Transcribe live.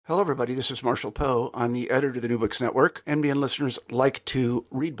Hello, everybody. This is Marshall Poe. I'm the editor of the New Books Network. NBN listeners like to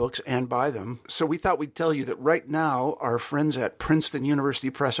read books and buy them. So we thought we'd tell you that right now, our friends at Princeton University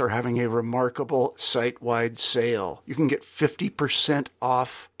Press are having a remarkable site-wide sale. You can get 50%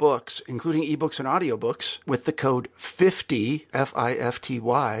 off books, including ebooks and audiobooks, with the code 50,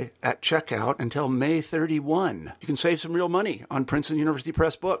 F-I-F-T-Y, at checkout until May 31. You can save some real money on Princeton University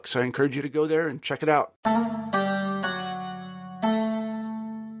Press books. I encourage you to go there and check it out.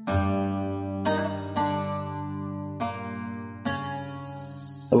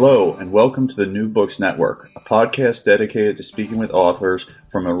 Hello, and welcome to the New Books Network, a podcast dedicated to speaking with authors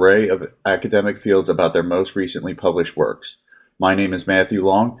from an array of academic fields about their most recently published works. My name is Matthew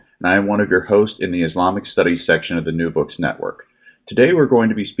Long, and I am one of your hosts in the Islamic Studies section of the New Books Network. Today we're going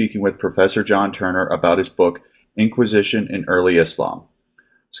to be speaking with Professor John Turner about his book, Inquisition in Early Islam.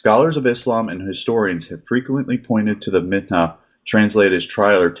 Scholars of Islam and historians have frequently pointed to the Mithnah, translated as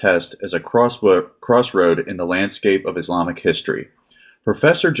trial or test, as a crossroad in the landscape of Islamic history.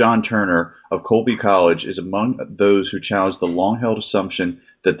 Professor John Turner of Colby College is among those who challenged the long-held assumption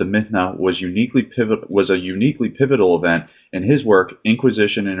that the Mithnah was a uniquely pivotal event in his work,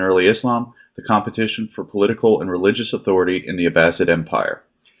 Inquisition in Early Islam, the Competition for Political and Religious Authority in the Abbasid Empire.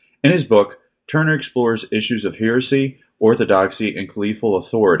 In his book, Turner explores issues of heresy, orthodoxy, and caliphal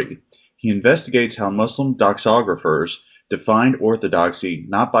authority. He investigates how Muslim doxographers defined orthodoxy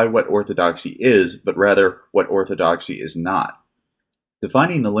not by what orthodoxy is, but rather what orthodoxy is not.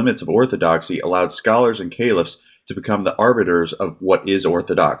 Defining the limits of orthodoxy allowed scholars and caliphs to become the arbiters of what is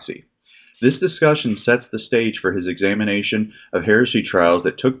orthodoxy. This discussion sets the stage for his examination of heresy trials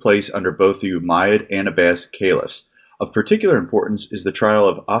that took place under both the Umayyad and Abbasid caliphs. Of particular importance is the trial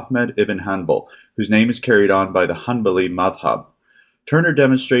of Ahmed ibn Hanbal, whose name is carried on by the Hanbali madhab. Turner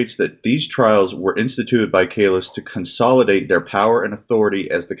demonstrates that these trials were instituted by caliphs to consolidate their power and authority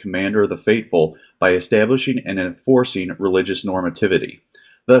as the commander of the faithful by establishing and enforcing religious normativity.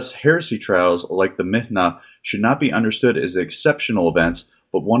 Thus, heresy trials, like the Mithnah, should not be understood as exceptional events,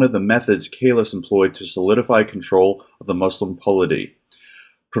 but one of the methods caliphs employed to solidify control of the Muslim polity.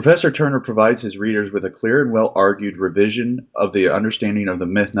 Professor Turner provides his readers with a clear and well-argued revision of the understanding of the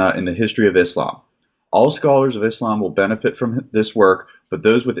Mithnah in the history of Islam. All scholars of Islam will benefit from this work, but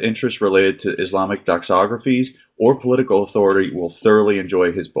those with interests related to Islamic doxographies or political authority will thoroughly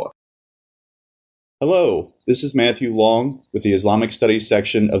enjoy his book. Hello, this is Matthew Long with the Islamic Studies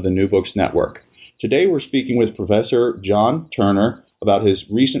section of the New Books Network. Today we're speaking with Professor John Turner about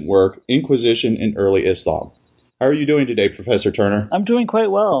his recent work, Inquisition in Early Islam. How are you doing today, Professor Turner? I'm doing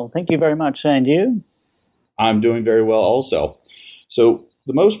quite well. Thank you very much. And you? I'm doing very well also. So,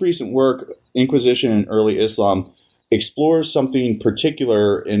 the most recent work, Inquisition in Early Islam, explores something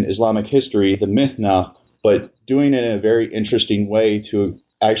particular in Islamic history, the Mithnah, but doing it in a very interesting way to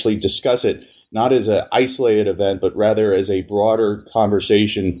actually discuss it, not as an isolated event, but rather as a broader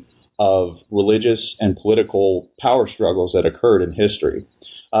conversation of religious and political power struggles that occurred in history.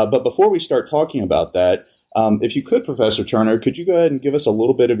 But before we start talking about that, if you could, Professor Turner, could you go ahead and give us a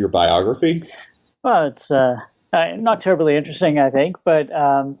little bit of your biography? Well, it's not terribly interesting, I think, but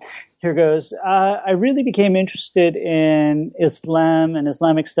here goes. I really became interested in Islam and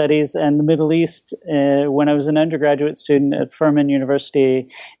Islamic studies and the Middle East when I was an undergraduate student at Furman University,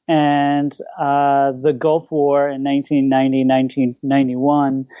 and the Gulf War in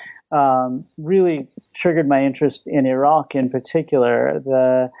 1990-1991 really triggered my interest in Iraq in particular.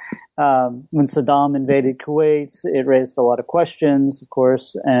 When Saddam invaded Kuwait, it raised a lot of questions, of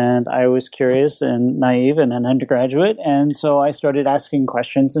course, and I was curious and naive and an undergraduate, and so I started asking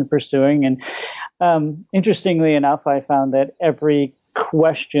questions and pursuing, and interestingly enough, I found that every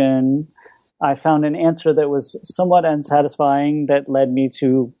question I found an answer that was somewhat unsatisfying that led me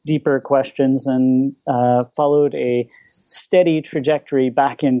to deeper questions and followed a steady trajectory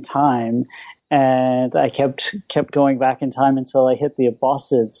back in time. And I kept going back in time until I hit the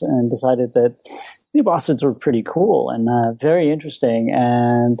Abbasids and decided that the Abbasids were pretty cool and very interesting.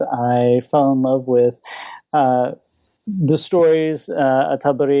 And I fell in love with the stories,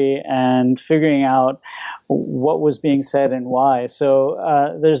 At-Tabari, and figuring out what was being said and why. So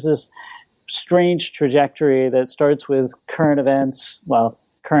there's this strange trajectory that starts with current events, well,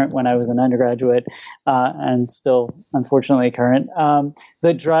 current when I was an undergraduate, and still unfortunately current,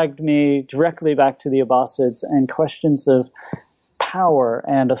 that dragged me directly back to the Abbasids and questions of power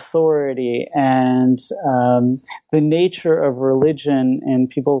and authority and the nature of religion in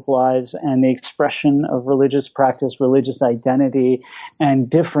people's lives and the expression of religious practice, religious identity, and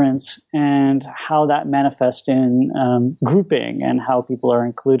difference, and how that manifests in grouping and how people are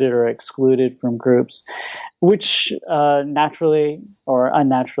included or excluded from groups, which naturally or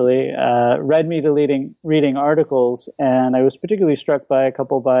unnaturally led me to reading articles. And I was particularly struck by a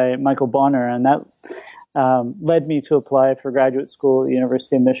couple by Michael Bonner, and that led me to apply for graduate school at the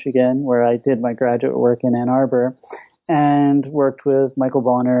University of Michigan, where I did my graduate work in Ann Arbor, and worked with Michael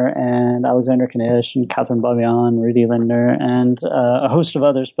Bonner and Alexander Knish and Catherine Babian, Rudy Lindner, and a host of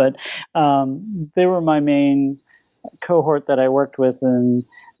others. But they were my main cohort that I worked with, and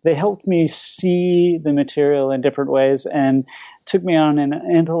they helped me see the material in different ways and took me on an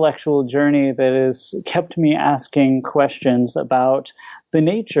intellectual journey that has kept me asking questions about the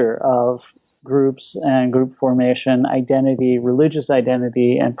nature of groups and group formation, identity, religious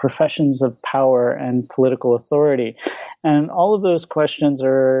identity, and professions of power and political authority. And all of those questions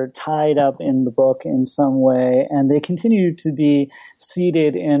are tied up in the book in some way, and they continue to be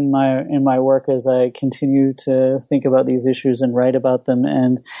seated in my work as I continue to think about these issues and write about them.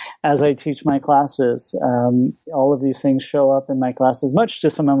 And as I teach my classes, all of these things show up in my classes, much to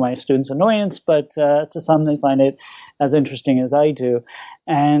some of my students' annoyance, but to some they find it as interesting as I do.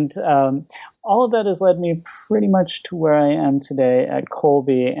 And all of that has led me pretty much to where I am today at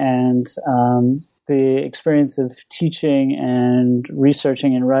Colby, and the experience of teaching and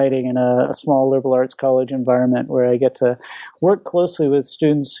researching and writing in a small liberal arts college environment where I get to work closely with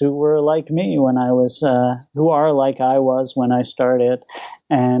students who were like me when I was, who are like I was when I started,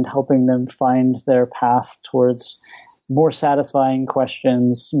 and helping them find their path towards more satisfying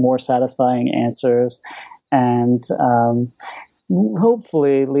questions, more satisfying answers, and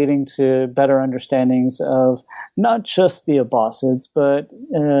hopefully leading to better understandings of not just the Abbasids, but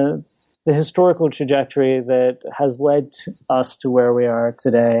the historical trajectory that has led us to where we are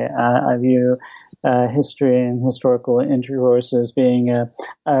today. I view history and historical intercourse as being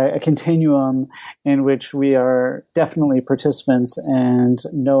a continuum in which we are definitely participants, and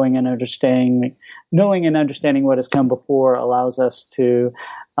knowing and understanding what has come before allows us to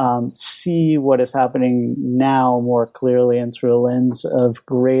see what is happening now more clearly and through a lens of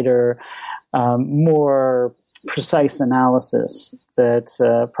greater, more precise analysis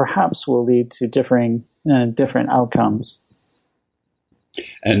that perhaps will lead to different outcomes.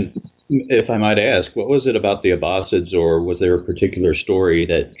 And if I might ask, what was it about the Abbasids, or was there a particular story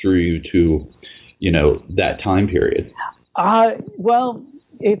that drew you to, that time period? Well,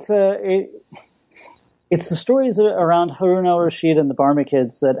 it's the stories around Harun al-Rashid and the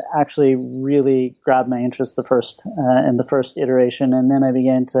Barmakids that actually really grabbed my interest in the first iteration, and then I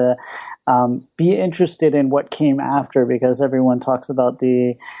began to be interested in what came after, because everyone talks about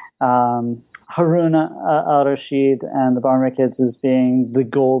the Harun al-Rashid and the Barmakids as being the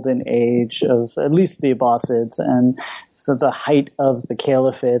golden age of at least the Abbasids, and so the height of the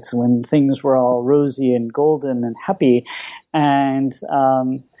caliphate when things were all rosy and golden and happy, and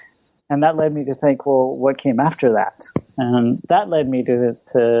that led me to think, well, what came after that? And that led me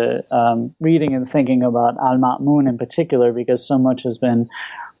to reading and thinking about al-Ma'mun in particular, because so much has been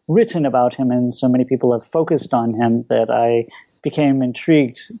written about him and so many people have focused on him, that I became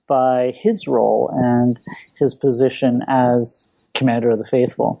intrigued by his role and his position as commander of the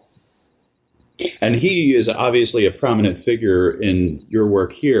faithful. And he is obviously a prominent figure in your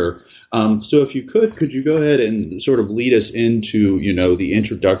work here. So if you could you go ahead and sort of lead us into, the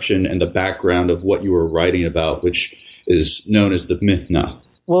introduction and the background of what you were writing about, which is known as the Mihna?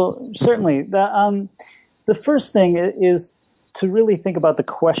 Well, certainly. The first thing is to really think about the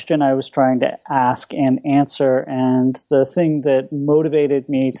question I was trying to ask and answer. And the thing that motivated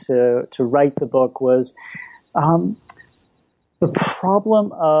me to write the book was the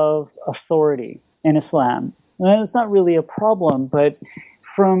problem of authority in Islam. And it's not really a problem, but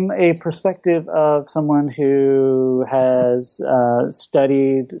from a perspective of someone who has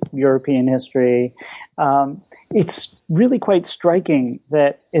studied European history, it's really quite striking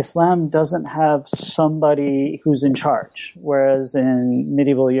that Islam doesn't have somebody who's in charge, whereas in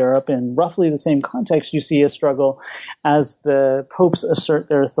medieval Europe, in roughly the same context, you see a struggle as the popes assert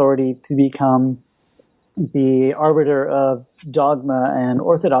their authority to become the arbiter of dogma and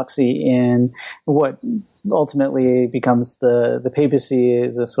orthodoxy in what ultimately becomes the papacy,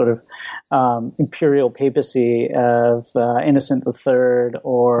 the sort of imperial papacy of Innocent III,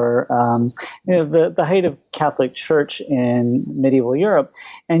 or the height of Catholic Church in medieval Europe.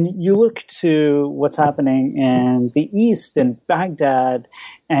 And you look to what's happening in the East, in Baghdad,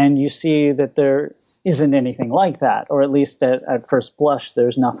 and you see that there isn't anything like that, or at least at first blush,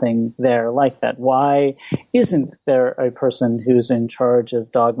 there's nothing there like that. Why isn't there a person who's in charge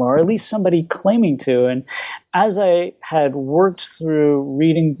of dogma, or at least somebody claiming to? And as I had worked through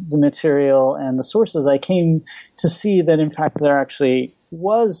reading the material and the sources, I came to see that, in fact, there actually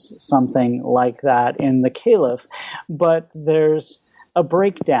was something like that in the Caliph, but there's a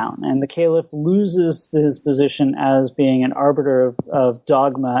breakdown, and the Caliph loses his position as being an arbiter of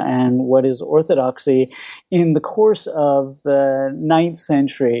dogma and what is orthodoxy in the course of the 9th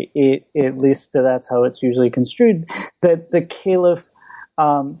century. At least that's how it's usually construed, that the Caliph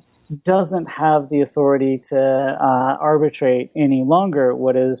doesn't have the authority to arbitrate any longer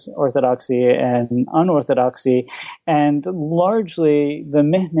what is orthodoxy and unorthodoxy, and largely the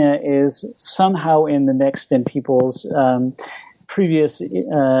Mihna is somehow in the mix in people's previous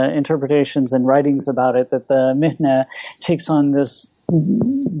interpretations and writings about it, that the Mihna takes on this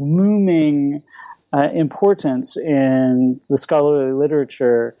looming importance in the scholarly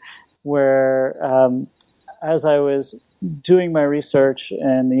literature, where as I was doing my research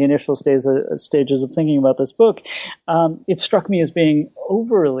and the initial stages of thinking about this book, it struck me as being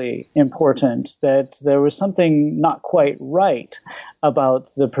overly important, that there was something not quite right about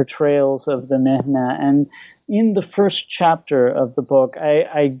the portrayals of the Mihna. And in the first chapter of the book,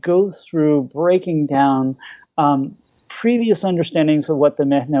 I go through breaking down previous understandings of what the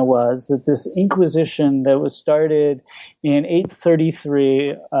Mihna was, that this inquisition that was started in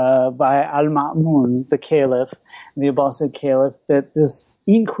 833 by Al-Ma'mun, the Caliph, the Abbasid Caliph, that this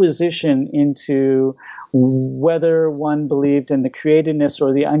inquisition into whether one believed in the createdness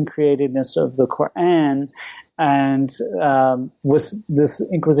or the uncreatedness of the Quran, and this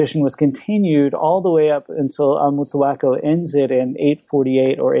inquisition was continued all the way up until Al-Mutawakkil ends it in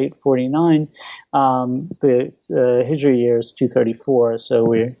 848 or 849. The Hijri year is 234, so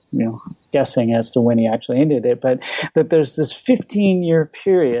we're guessing as to when he actually ended it. But that there's this 15-year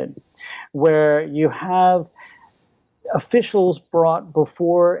period where you have officials brought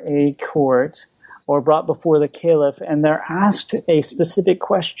before a court or brought before the Caliph, and they're asked a specific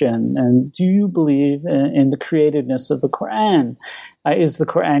question: and do you believe in the createdness of the Quran? Is the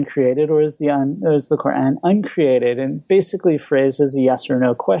Quran created, or is the Quran uncreated? And basically phrased as a yes or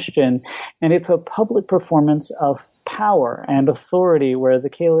no question. And it's a public performance of power and authority, where the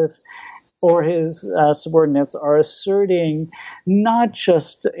Caliph or his subordinates are asserting not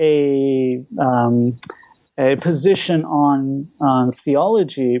just a position on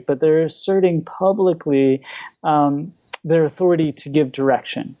theology, but they're asserting publicly their authority to give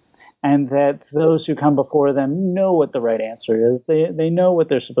direction, and that those who come before them know what the right answer is. They know what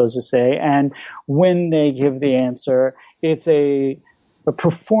they're supposed to say, and when they give the answer, it's a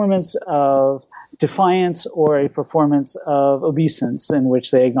performance of defiance or a performance of obeisance, in which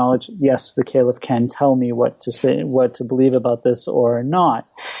they acknowledge, yes, the Caliph can tell me what to say, what to believe about this or not.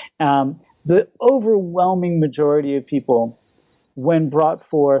 The overwhelming majority of people, when brought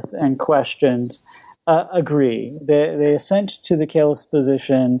forth and questioned, agree. They assent to the Caliph's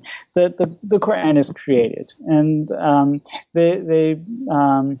position that the Quran is created, and they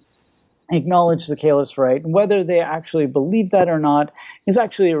acknowledge the Caliph's right. Whether they actually believe that or not is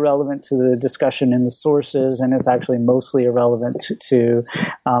actually irrelevant to the discussion in the sources, and it's actually mostly irrelevant to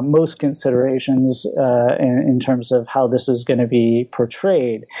most considerations in terms of how this is going to be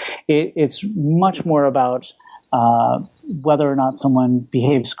portrayed. It's much more about whether or not someone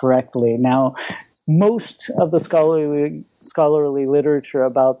behaves correctly. Now, most of the scholarly literature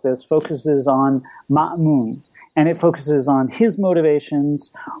about this focuses on Ma'mun, and it focuses on his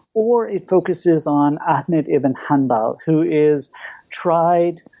motivations, or it focuses on Ahmed ibn Hanbal, who is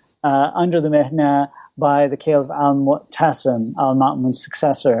tried under the Mihna by the Caliph al-Mu'tasim, al-Ma'mun's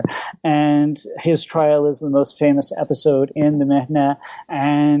successor. And his trial is the most famous episode in the Mihna,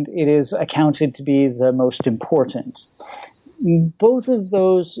 and it is accounted to be the most important. Both of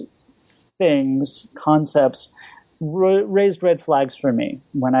those concepts, raised red flags for me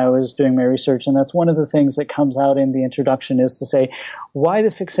when I was doing my research, and that's one of the things that comes out in the introduction, is to say, why the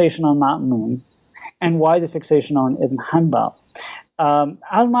fixation on Ma'mun and why the fixation on Ibn Hanbal?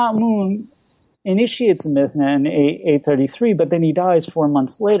 Al-Ma'mun initiates the Mihna in 833, but then he dies 4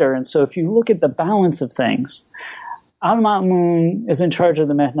 months later, and so if you look at the balance of things, Al-Ma'mun is in charge of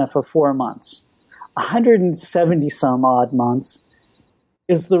the Mihna for 4 months. 170 some odd months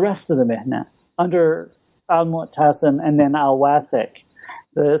is the rest of the Mihna under Al-Mu'tasim and then Al-Wathiq,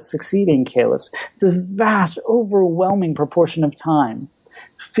 the succeeding caliphs. The vast, overwhelming proportion of time,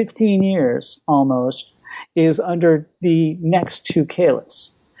 15 years almost, is under the next two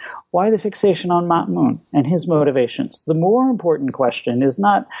caliphs. Why the fixation on Ma'mun and his motivations? The more important question is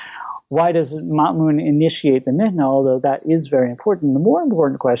not why does Ma'mun initiate the Mihna, although that is very important. The more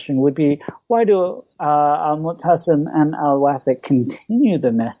important question would be, why do Al-Mu'tasim and Al-Wathiq continue the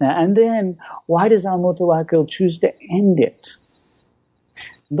Mihna? And then, why does Al-Mutawakkil choose to end it?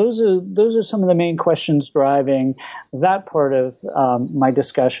 Those are some of the main questions driving that part of my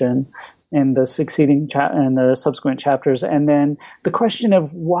discussion in the in the subsequent chapters. And then the question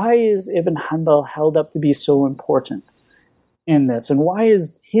of why is Ibn Hanbal held up to be so important in this, and why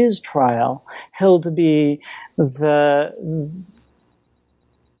is his trial held to be the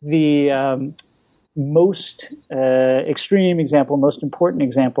most extreme example, most important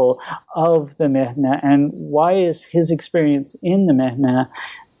example of the Mihna, and why is his experience in the Mihna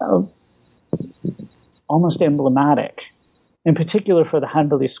almost emblematic, in particular for the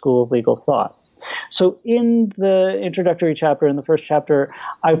Hanbali school of legal thought. So in the introductory chapter, in the first chapter,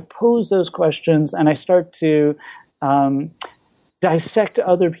 I pose those questions and I start to dissect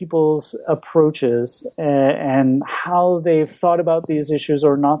other people's approaches and how they've thought about these issues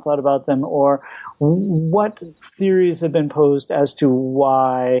or not thought about them, or what theories have been posed as to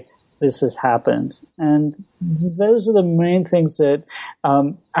why this has happened. And those are the main things that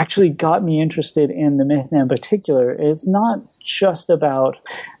actually got me interested in the Mihna in particular. It's not just about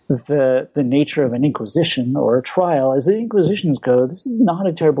the nature of an inquisition or a trial. As the inquisitions go, this is not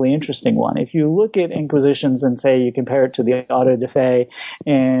a terribly interesting one. If you look at inquisitions and say you compare it to the auto de fe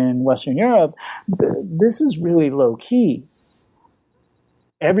in Western Europe, this is really low key.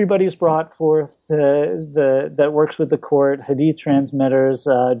 Everybody's brought forth that works with the court, hadith transmitters,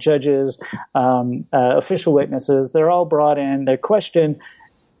 judges, official witnesses. They're all brought in. They're questioned.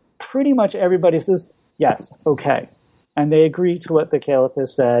 Pretty much everybody says, yes, okay. And they agree to what the caliph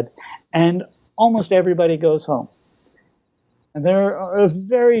has said. And almost everybody goes home. And there are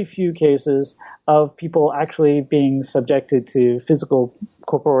very few cases of people actually being subjected to physical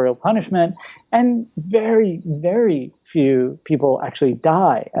corporeal punishment, and very, very few people actually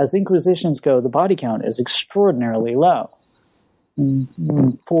die. As inquisitions go, the body count is extraordinarily low.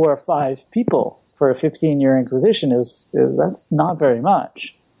 4 or 5 people for a 15-year inquisition that's not very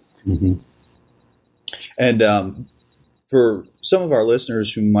much. Mm-hmm. And for some of our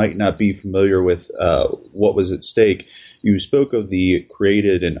listeners who might not be familiar with what was at stake, you spoke of the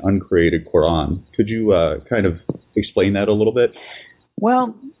created and uncreated Quran. Could you kind of explain that a little bit?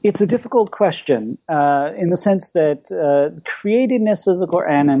 Well, it's a difficult question in the sense that createdness of the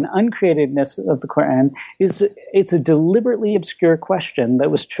Quran and uncreatedness of the Quran it's a deliberately obscure question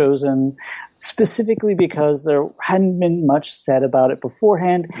that was chosen specifically because there hadn't been much said about it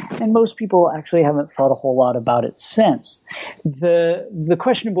beforehand, and most people actually haven't thought a whole lot about it since. The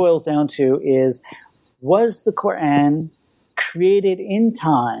question boils down to is, was the Quran created in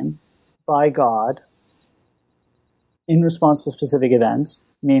time by God in response to specific events,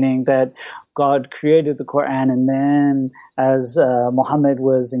 meaning that God created the Quran, and then as Muhammad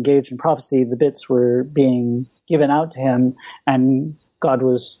was engaged in prophecy, the bits were being given out to him, and God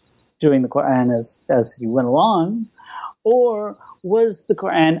was doing the Quran as he went along? Or was the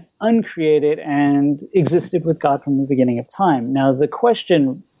Quran uncreated and existed with God from the beginning of time? Now, the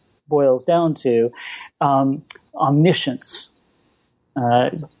question boils down to omniscience,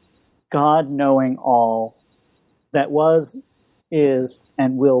 God knowing all that was, is,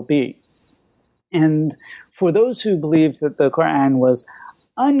 and will be. And for those who believe that the Quran was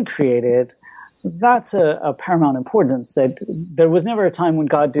uncreated, that's a paramount importance, that there was never a time when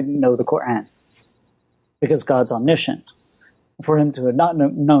God didn't know the Quran, because God's omniscient. For him to have not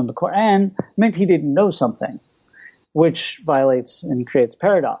known the Quran meant he didn't know something, which violates and creates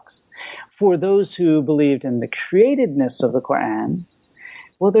paradox. For those who believed in the createdness of the Quran,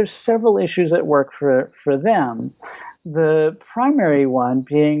 well, there's several issues at work for them. The primary one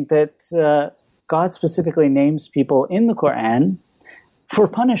being that God specifically names people in the Quran for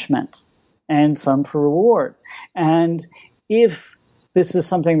punishment and some for reward. And if this is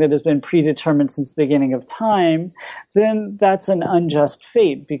something that has been predetermined since the beginning of time, then that's an unjust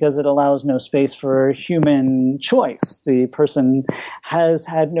fate because it allows no space for human choice. The person has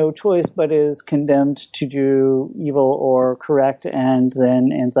had no choice but is condemned to do evil or correct and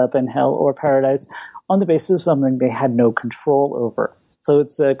then ends up in hell or paradise on the basis of something they had no control over. So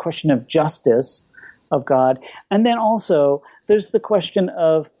it's a question of justice of God. And then also there's the question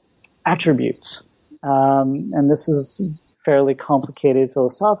of attributes. And this is fairly complicated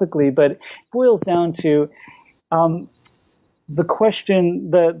philosophically, but it boils down to the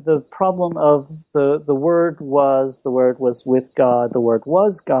question, the problem of the word was with God, the word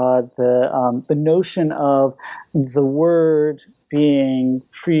was God, the notion of the word being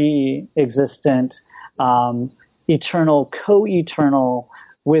pre-existent, eternal, co-eternal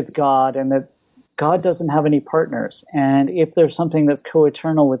with God, and that God doesn't have any partners. And if there's something that's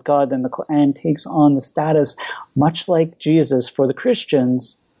co-eternal with God, then the Quran takes on the status, much like Jesus for the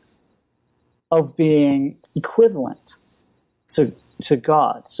Christians, of being equivalent to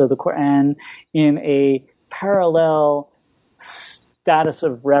God. So the Quran, in a parallel status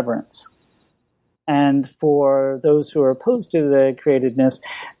of reverence. And for those who are opposed to the createdness,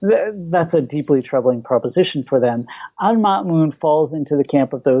 that's a deeply troubling proposition for them. Al-Ma'mun falls into the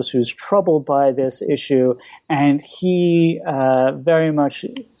camp of those who's troubled by this issue, and he very much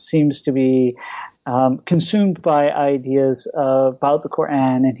seems to be consumed by ideas about the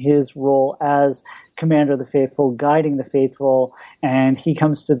Quran and his role as commander of the faithful, guiding the faithful, and he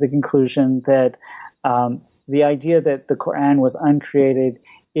comes to the conclusion that the idea that the Quran was uncreated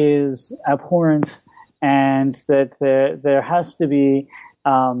is abhorrent, and that there has to be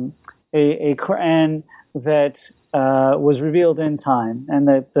a Quran that was revealed in time, and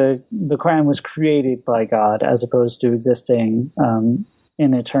that the Quran was created by God as opposed to existing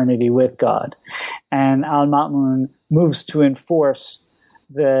in eternity with God. And Al-Ma'mun moves to enforce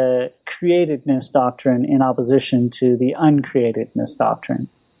the createdness doctrine in opposition to the uncreatedness doctrine.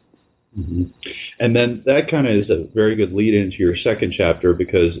 Mm-hmm. And then that kind of is a very good lead into your second chapter,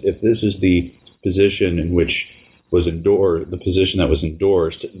 because if this is the position in which was the position that was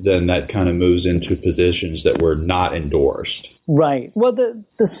endorsed, then that kind of moves into positions that were not endorsed. Right. Well,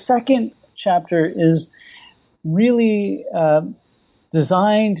 the second chapter is really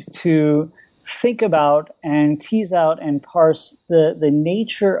designed to think about and tease out and parse the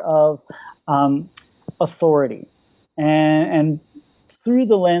nature of authority, and through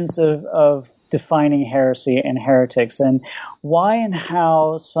the lens of defining heresy and heretics, and why and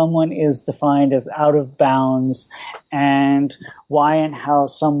how someone is defined as out of bounds, and why and how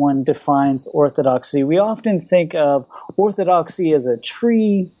someone defines orthodoxy. We often think of orthodoxy as a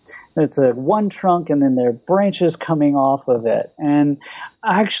tree. It's a one trunk, and then there are branches coming off of it. And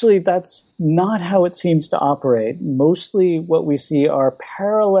actually, that's not how it seems to operate. Mostly what we see are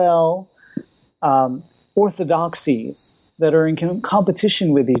parallel orthodoxies that are in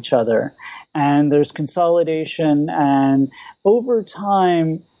competition with each other. And there's consolidation, and over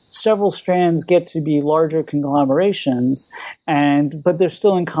time, several strands get to be larger conglomerations, but they're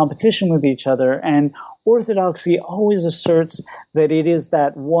still in competition with each other. And orthodoxy always asserts that it is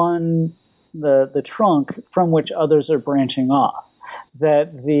that one, the trunk from which others are branching off,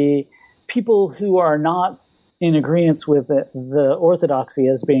 that the people who are not in agreement with the orthodoxy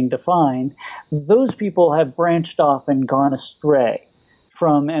as being defined, those people have branched off and gone astray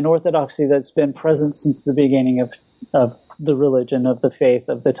from an orthodoxy that's been present since the beginning of the religion, of the faith,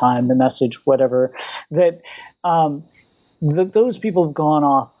 of the time, the message, whatever, that those people have gone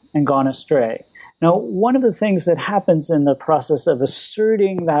off and gone astray. Now, one of the things that happens in the process of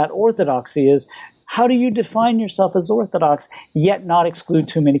asserting that orthodoxy is, how do you define yourself as orthodox, yet not exclude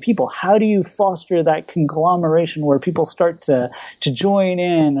too many people? How do you foster that conglomeration where people start to join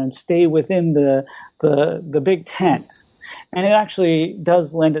in and stay within the big tent? And it actually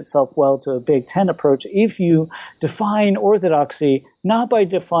does lend itself well to a big tent approach if you define orthodoxy not by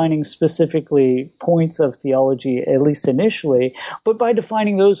defining specifically points of theology, at least initially, but by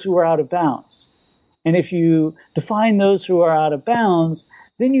defining those who are out of bounds. And if you define those who are out of bounds,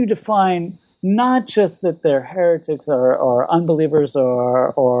 then you define not just that they're heretics or unbelievers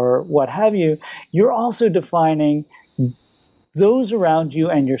or what have you, you're also defining those around you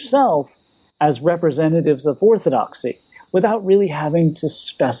and yourself as representatives of orthodoxy without really having to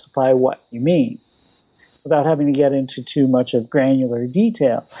specify what you mean, without having to get into too much of granular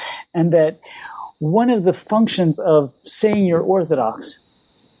detail. And that one of the functions of saying you're orthodox,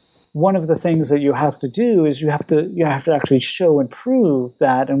 one of the things that you have to do is you have to actually show and prove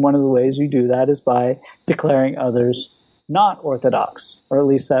that, and one of the ways you do that is by declaring others not orthodox, or at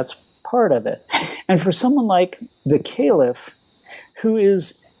least that's part of it. And for someone like the Caliph, who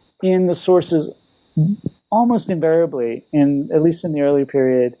is in the sources almost invariably, at least in the early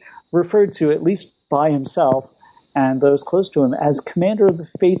period, referred to, at least by himself and those close to him, as commander of the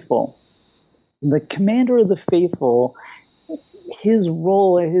faithful. The commander of the faithful, his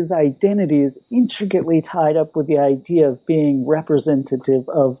role and his identity is intricately tied up with the idea of being representative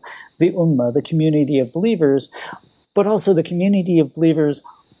of the Ummah, the community of believers, but also the community of believers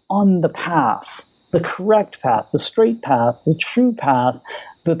on the path, the correct path, the straight path, the true path,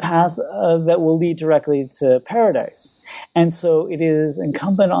 the path that will lead directly to paradise. And so it is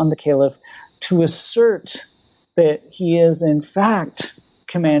incumbent on the Caliph to assert that he is in fact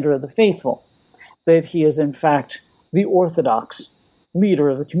commander of the faithful, that he is in fact the orthodox leader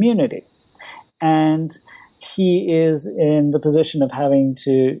of the community. And he is in the position of having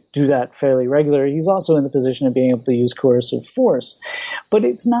to do that fairly regularly. He's also in the position of being able to use coercive force. But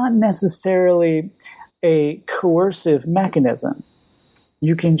it's not necessarily a coercive mechanism.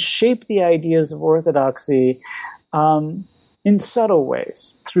 You can shape the ideas of orthodoxy in subtle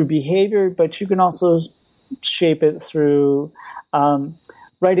ways through behavior, but you can also shape it through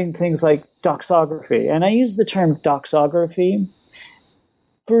writing things like doxography. And I use the term doxography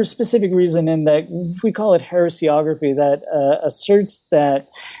for a specific reason, in that we call it heresiography, that asserts that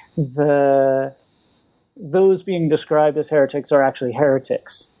those being described as heretics are actually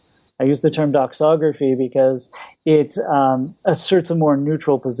heretics. I use the term doxography because it asserts a more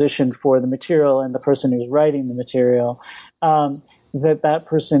neutral position for the material and the person who's writing the material, that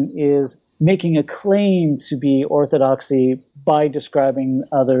person is making a claim to be orthodoxy by describing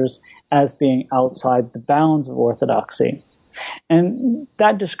others as being outside the bounds of orthodoxy. And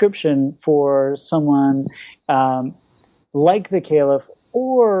that description for someone like the caliph,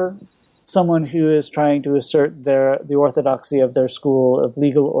 or someone who is trying to assert the orthodoxy of their school of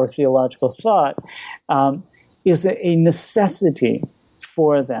legal or theological thought, is a necessity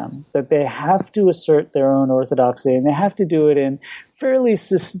for them, that they have to assert their own orthodoxy, and they have to do it in fairly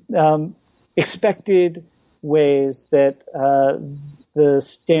expected ways that the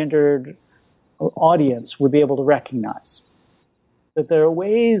standard audience would be able to recognize. That there are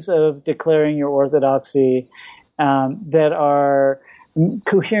ways of declaring your orthodoxy that are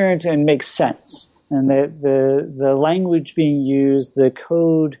coherent and make sense, and that the language being used, the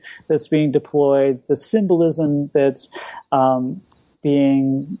code that's being deployed, the symbolism that's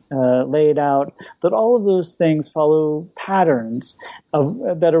being laid out, that all of those things follow patterns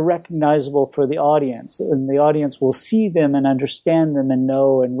that are recognizable for the audience, and the audience will see them and understand them and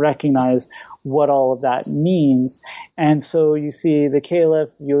know and recognize what all of that means. And so you see the caliph,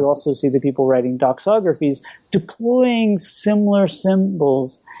 you also see the people writing doxographies deploying similar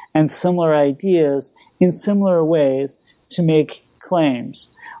symbols and similar ideas in similar ways to make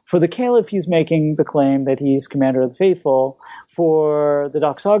claims. For the caliph, he's making the claim that he's commander of the faithful. For the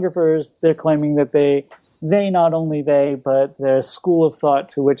doxographers, they're claiming that they not only they, but their school of thought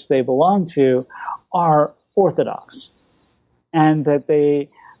to which they belong to are orthodox, and that they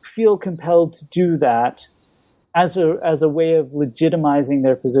feel compelled to do that as a way of legitimizing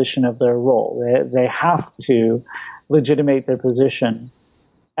their position of their role. They have to legitimate their position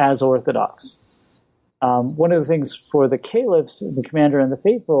as orthodox. One of the things for the caliphs, the commander and the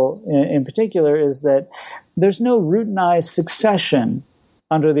faithful in particular, is that there's no routinized succession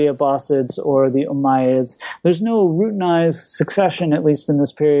under the Abbasids or the Umayyads. There's no routinized succession, at least in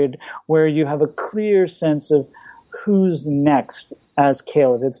this period, where you have a clear sense of who's next as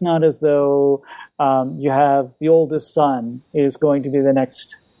caliph. It's not as though you have the oldest son is going to be the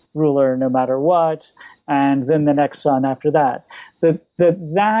next ruler no matter what, and then the next son after that.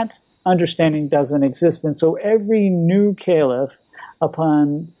 That understanding doesn't exist. And so every new caliph,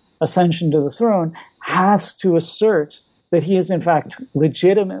 upon ascension to the throne, has to assert that he is in fact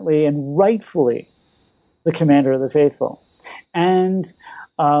legitimately and rightfully the commander of the faithful. And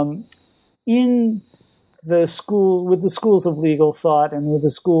in the school, with the schools of legal thought and with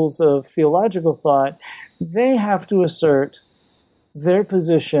the schools of theological thought, they have to assert their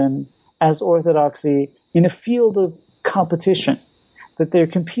position as orthodoxy in a field of competition, that they're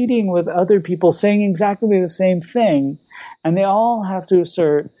competing with other people saying exactly the same thing, and they all have to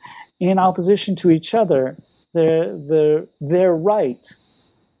assert in opposition to each other their right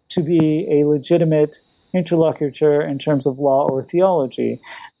to be a legitimate interlocutor in terms of law or theology.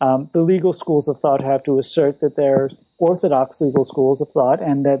 The legal schools of thought have to assert that they're orthodox legal schools of thought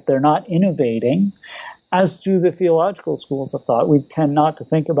and that they're not innovating, as do the theological schools of thought. We tend not to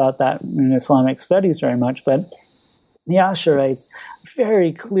think about that in Islamic studies very much, but the Ash'arites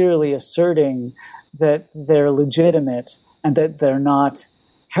very clearly asserting that they're legitimate and that they're not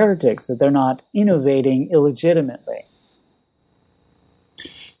heretics, that they're not innovating illegitimately.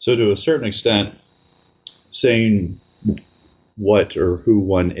 So to a certain extent, saying what or who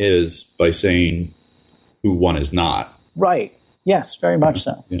one is by saying who one is not. Right. Yes, very much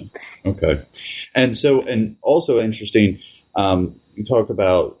so. Yeah. Okay. And also interesting, you talk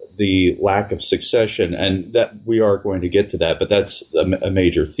about the lack of succession, and that we are going to get to that, but that's a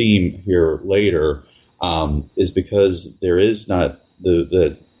major theme here later, is because there is not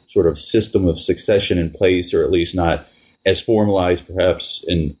the sort of system of succession in place, or at least not as formalized perhaps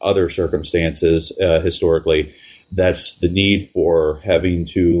in other circumstances historically. That's the need for having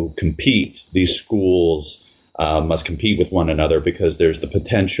to compete. These schools must compete with one another because there's the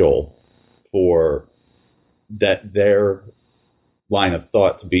potential for that line of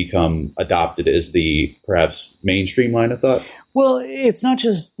thought to become adopted as the perhaps mainstream line of thought? Well, it's not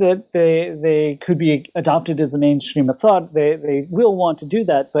just that they could be adopted as a mainstream of thought. They will want to do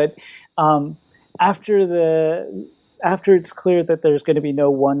that, but after it's clear that there's going to be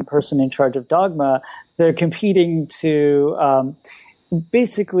no one person in charge of dogma, they're competing to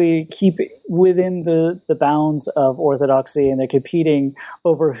basically keep within the bounds of orthodoxy, and they're competing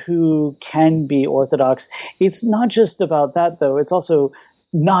over who can be orthodox. It's not just about that, though. It's also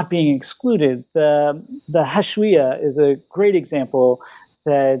not being excluded. The Hashwiya is a great example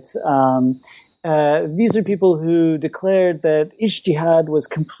that these are people who declared that ijtihad was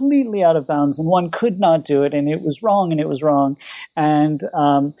completely out of bounds and one could not do it, and it was wrong, and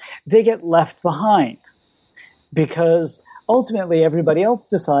they get left behind because ultimately everybody else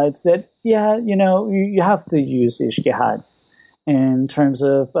decides that, you have to use ijtihad in terms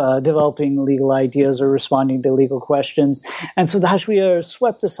of developing legal ideas or responding to legal questions. And so the Hashwiya are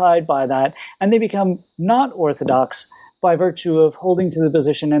swept aside by that, and they become not orthodox by virtue of holding to the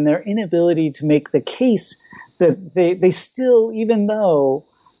position and their inability to make the case that they still, even though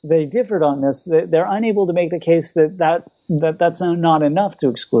they differed on this, they're unable to make the case that's not enough to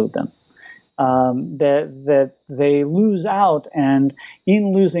exclude them. That they lose out, and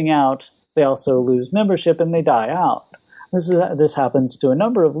in losing out, they also lose membership and they die out. This happens to a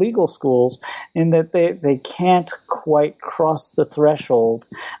number of legal schools in that they can't quite cross the threshold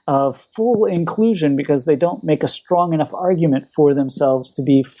of full inclusion because they don't make a strong enough argument for themselves to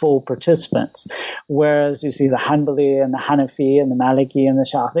be full participants. Whereas you see the Hanbali and the Hanafi and the Maliki and the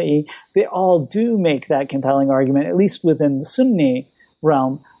Shafi'i, they all do make that compelling argument, at least within the Sunni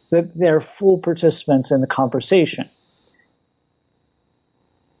realm, that they're full participants in the conversation.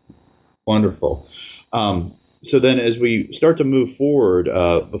 Wonderful. So then as we start to move forward,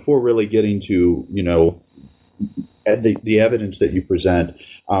 before really getting to, the evidence that you present,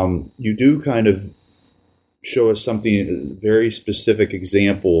 you do kind of show us something, very specific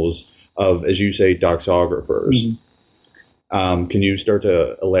examples of, as you say, doxographers. Mm-hmm. Can you start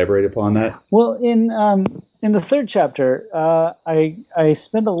to elaborate upon that? Well, in the third chapter, I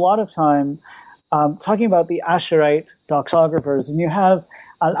spend a lot of time talking about the Asharite doxographers, and you have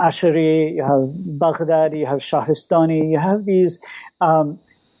Al-Ashari, you have Baghdadi, you have Shahristani, you have these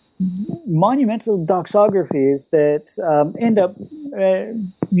monumental doxographies that end up,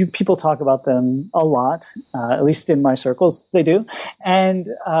 people talk about them a lot, at least in my circles, they do, and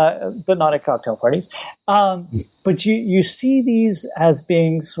but not at cocktail parties. But you see these as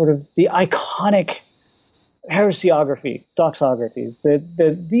being sort of the iconic heresiography, doxographies,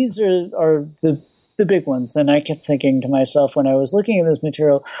 that these are the big ones. And I kept thinking to myself when I was looking at this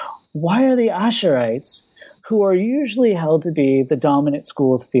material, why are the Asharites, who are usually held to be the dominant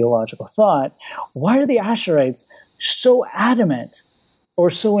school of theological thought, why are the Asharites so adamant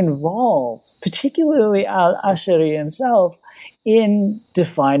or so involved, particularly Al-Ashari himself, in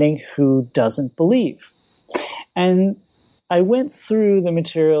defining who doesn't believe? And I went through the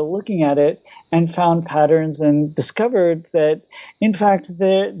material looking at it and found patterns and discovered that, in fact,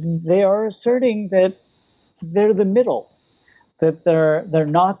 they are asserting that they're the middle, that they're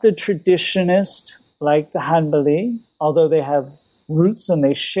not the traditionist like the Hanbali, although they have roots and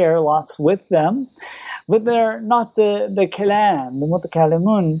they share lots with them, but they're not the Kalam, the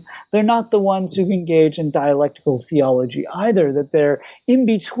Mutakalimun. They're not the ones who engage in dialectical theology either, that they're in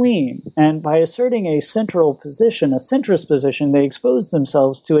between. And by asserting a centrist position, they expose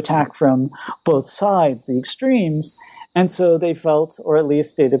themselves to attack from both sides, the extremes. And so they felt, or at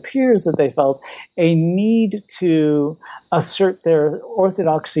least it appears that they felt, a need to assert their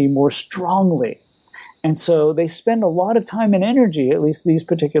orthodoxy more strongly. And so they spend a lot of time and energy, at least these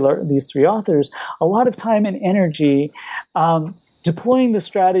three authors, a lot of time and energy deploying the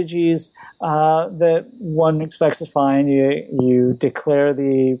strategies that one expects to find. You declare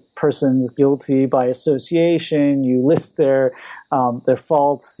the persons guilty by association. You list their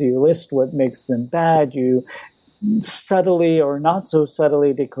faults. You list what makes them bad. You subtly or not so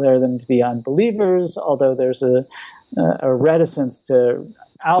subtly declare them to be unbelievers, although there's a reticence to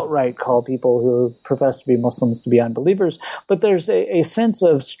outright call people who profess to be Muslims to be unbelievers. But there's a sense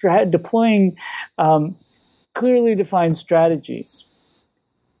of deploying clearly defined strategies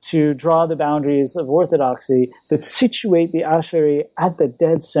to draw the boundaries of orthodoxy that situate the Ashari at the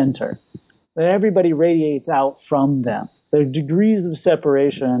dead center, that everybody radiates out from them. There are degrees of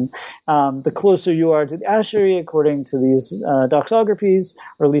separation. The closer you are to the Ashari, according to these doxographies,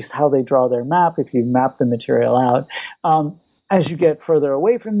 or at least how they draw their map, if you map the material out, as you get further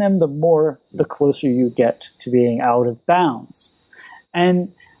away from them, the closer you get to being out of bounds.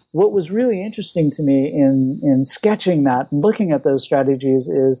 And what was really interesting to me in sketching that and looking at those strategies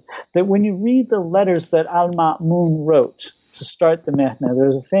is that when you read the letters that Al-Ma'mun wrote to start the Mihna,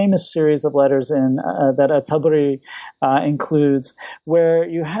 there's a famous series of letters that At-Tabari includes, where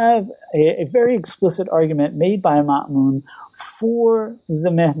you have a very explicit argument made by Ma'mun for the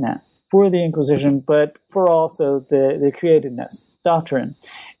Mihna, for the Inquisition, but for also the createdness doctrine.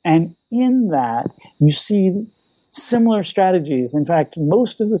 And in that, you see similar strategies. In fact,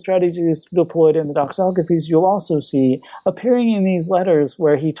 most of the strategies deployed in the doxographies you'll also see appearing in these letters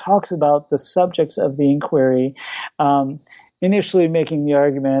where he talks about the subjects of the inquiry, initially making the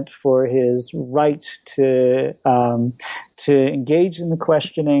argument for his right to engage in the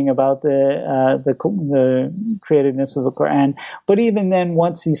questioning about the createdness of the Quran. But even then,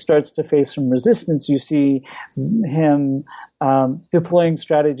 once he starts to face some resistance, you see him deploying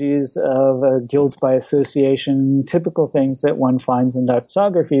strategies of guilt by association, typical things that one finds in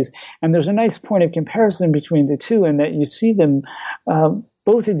doxographies. And there's a nice point of comparison between the two in that you see them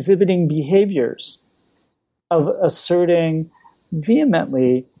both exhibiting behaviors of asserting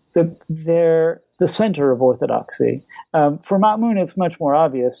vehemently that they're the center of orthodoxy. For Ma'mun, it's much more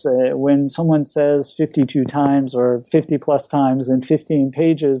obvious. When someone says 52 times or 50 plus times in 15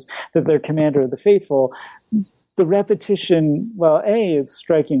 pages that they're commander of the faithful, the repetition, well, A, it's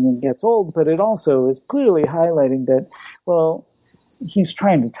striking and gets old, but it also is clearly highlighting that, well, he's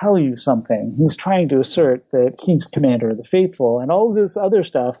trying to tell you something. He's trying to assert that he's commander of the faithful. And all this other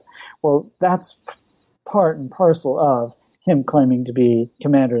stuff, well, that's part and parcel of him claiming to be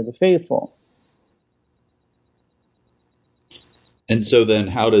commander of the faithful. And so then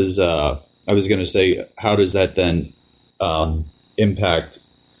how does, how does that then impact,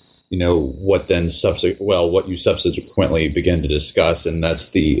 what then what you subsequently begin to discuss, and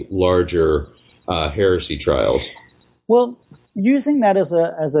that's the larger heresy trials? Well, using that as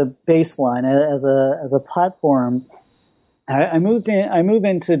a baseline, as a platform, I move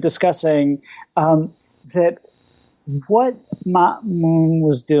into discussing that what Ma'mun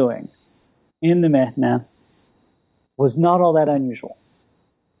was doing in the Mihna was not all that unusual.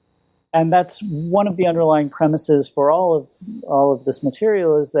 And that's one of the underlying premises for all of this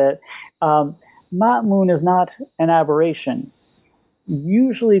material, is that Ma'mun is not an aberration.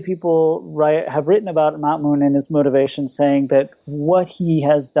 Usually people have written about Ma'mun and his motivation, saying that what he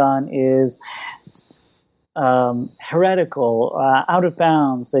has done is heretical, out of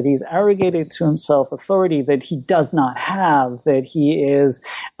bounds, that he's arrogated to himself authority that he does not have, that he is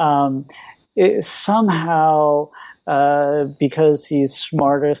somehow, because he's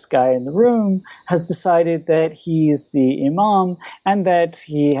smartest guy in the room, has decided that he's the imam, and that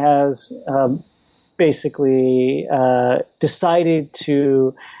he has basically decided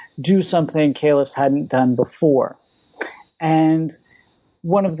to do something caliphs hadn't done before. And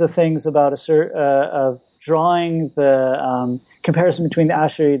one of the things about drawing the comparison between the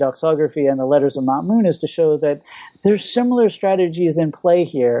Ash'ari doxography and the letters of Ma'mun is to show that there's similar strategies in play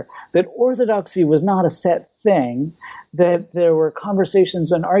here, that orthodoxy was not a set thing, that there were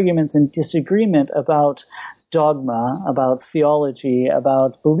conversations and arguments and disagreement about dogma, about theology,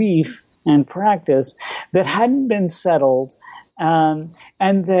 about belief and practice that hadn't been settled, and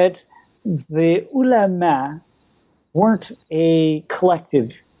that the ulama weren't a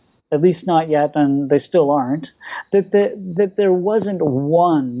collective, at least not yet, and they still aren't, that there wasn't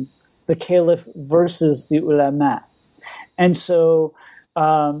one, the caliph versus the ulama. And so,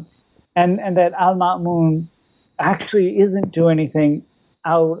 and that Al-Ma'mun actually isn't doing anything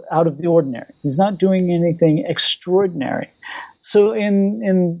out of the ordinary. He's not doing anything extraordinary. So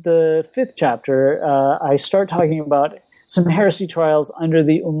in the 5th chapter, I start talking about some heresy trials under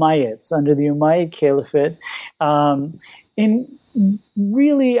the Umayyads, under the Umayyad Caliphate, in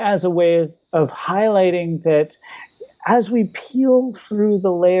really as a way of highlighting that as we peel through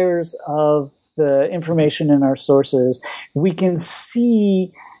the layers of the information in our sources, we can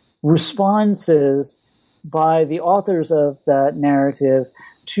see responses by the authors of that narrative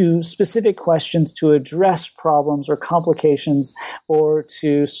to specific questions to address problems or complications or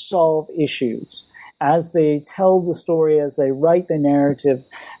to solve issues. As they tell the story, as they write the narrative,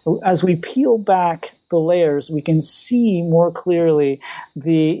 as we peel back the layers, we can see more clearly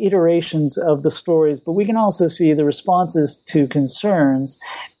the iterations of the stories, but we can also see the responses to concerns.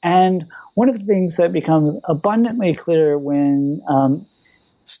 And one of the things that becomes abundantly clear when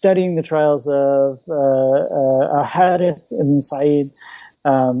studying the trials of Al-Harith ibn Sa'id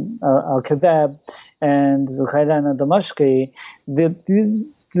al-Kadhab and Khailan al-Damashqi, that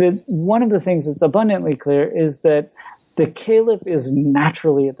one of the things that's abundantly clear is that the caliph is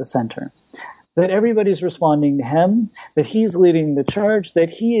naturally at the center. that everybody's responding to him, that he's leading the charge, that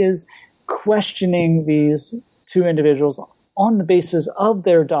he is questioning these two individuals on the basis of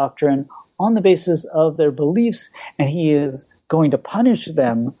their doctrine, on the basis of their beliefs, and he is going to punish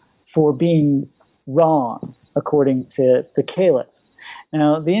them for being wrong, according to the caliph.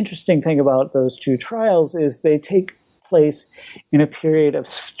 Now, the interesting thing about those two trials is they take place in a period of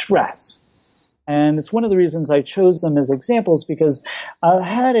stress. And it's one of the reasons I chose them as examples, because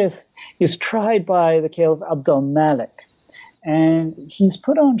Al-Harith is tried by the Caliph Abdul Malik. And he's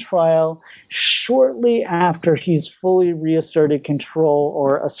put on trial shortly after he's fully reasserted control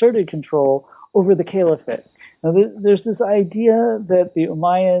or asserted control over the caliphate. Now, there's this idea that the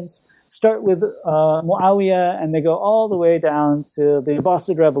Umayyads start with Muawiyah and they go all the way down to the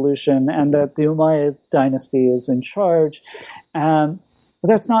Abbasid revolution, and that the Umayyad dynasty is in charge. But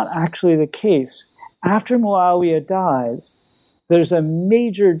that's not actually the case. After Muawiyah dies, there's a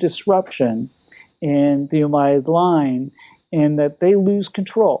major disruption in the Umayyad line in that they lose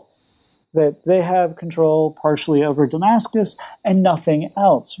control, that they have control partially over Damascus and nothing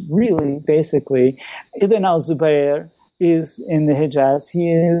else. Really, basically, Ibn al-Zubayr is in the Hijaz.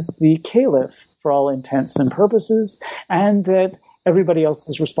 He is the caliph for all intents and purposes, and that everybody else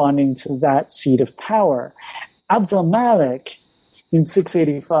is responding to that seat of power. Abdul Malik, in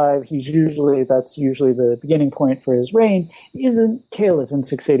 685, that's usually the beginning point for his reign, isn't caliph in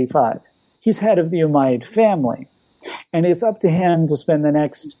 685. He's head of the Umayyad family. And it's up to him to spend the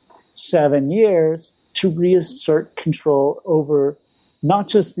next 7 years to reassert control over not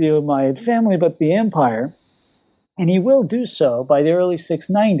just the Umayyad family, but the empire. And he will do so by the early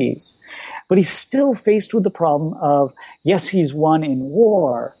 690s. But he's still faced with the problem of, yes, he's won in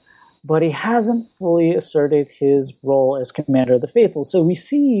war, but he hasn't fully asserted his role as commander of the faithful. So we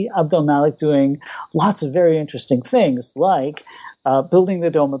see Abdul Malik doing lots of very interesting things, like building the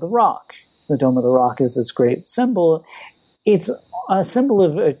Dome of the Rock. The Dome of the Rock is this great symbol. It's a symbol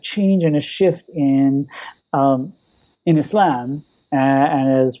of a change and a shift in Islam,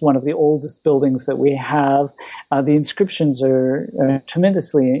 and as one of the oldest buildings that we have. The inscriptions are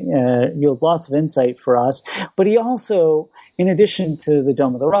tremendously yield lots of insight for us. But he also, in addition to the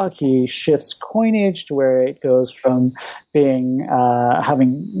Dome of the Rock, he shifts coinage to where it goes from being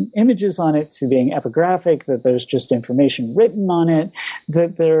having images on it to being epigraphic, that there's just information written on it,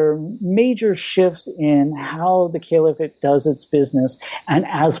 that there are major shifts in how the caliphate does its business. And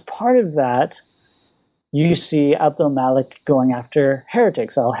as part of that, you see Abdul Malik going after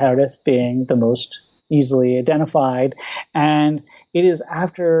heretics, Al-Harith being the most easily identified. And it is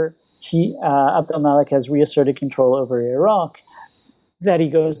after Abdul Malik has reasserted control over Iraq that he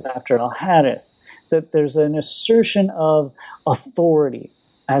goes after Al-Harith, that there's an assertion of authority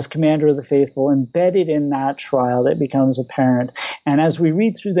as commander of the faithful embedded in that trial that becomes apparent. And as we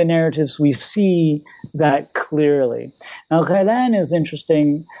read through the narratives, we see that clearly. Now, Ghailan is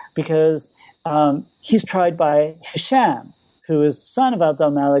interesting because he's tried by Hisham, who is son of Abdul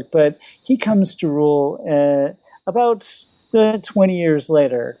Malik, but he comes to rule about 20 years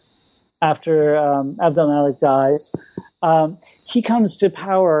later, after Abdul Malik dies. He comes to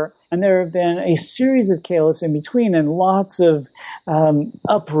power, and there have been a series of caliphs in between and lots of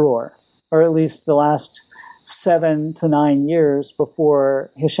uproar, or at least the last 7 to 9 years before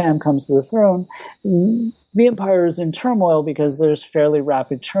Hisham comes to the throne. The empire is in turmoil because there's fairly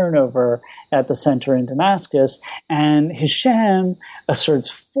rapid turnover at the center in Damascus, and Hisham asserts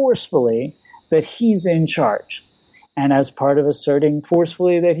forcefully that he's in charge. And as part of asserting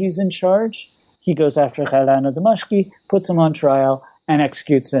forcefully that he's in charge, he goes after Ghailan al-Dimashqi, puts him on trial, and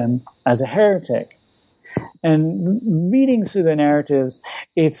executes him as a heretic. And reading through the narratives,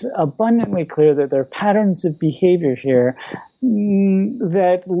 it's abundantly clear that there are patterns of behavior here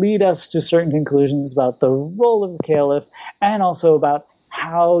that lead us to certain conclusions about the role of the caliph, and also about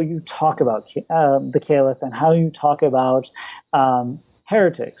how you talk about the caliph and how you talk about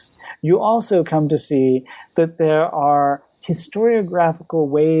heretics. You also come to see that there are historiographical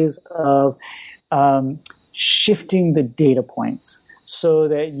ways of shifting the data points so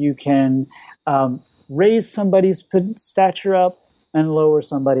that you can raise somebody's stature up and lower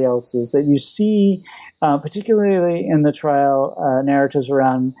somebody else's. That you see, particularly in the trial narratives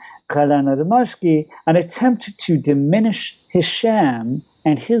around Ghailan al-Dimashqi, an attempt to diminish Hisham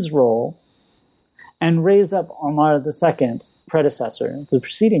and his role and raise up Omar II, predecessor, the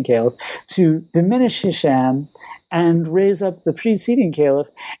preceding caliph, to diminish Hisham and raise up the preceding caliph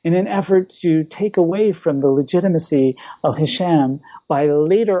in an effort to take away from the legitimacy of Hisham by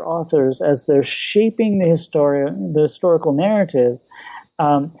later authors as they're shaping the historical narrative,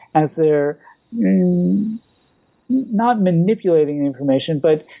 as they're not manipulating the information,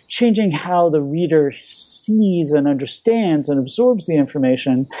 but changing how the reader sees and understands and absorbs the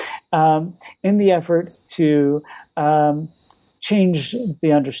information in the effort to change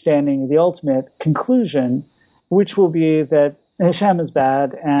the understanding of the ultimate conclusion, which will be that Hisham is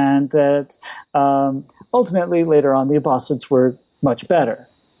bad and that ultimately later on the Abbasids were much better.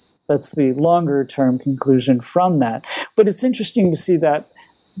 That's the longer term conclusion from that. But it's interesting to see that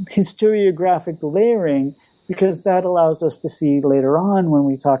historiographic layering, because that allows us to see later on when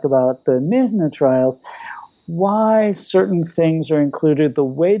we talk about the Mihna trials why certain things are included, the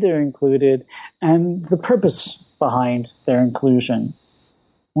way they're included, and the purpose behind their inclusion,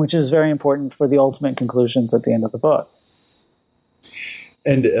 which is very important for the ultimate conclusions at the end of the book.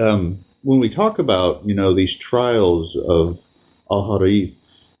 And when we talk about, these trials of Al-Harith,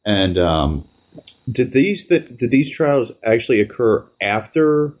 and did these trials actually occur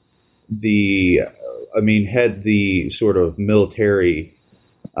after had the sort of military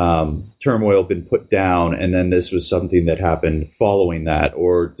turmoil been put down, and then this was something that happened following that,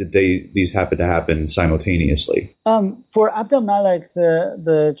 or did these happen to happen simultaneously? For Abd al-Malik,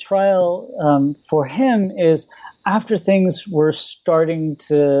 the trial for him is after things were starting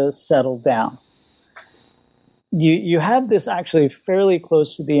to settle down. You have this actually fairly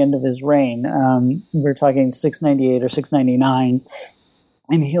close to the end of his reign. We're talking 698 or 699.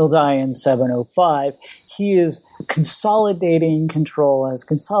 And he'll die in 705. He is consolidating control, has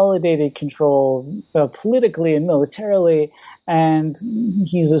consolidated control politically and militarily, and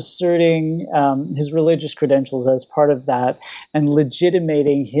he's asserting his religious credentials as part of that and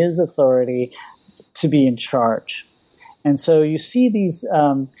legitimating his authority to be in charge. And so you see these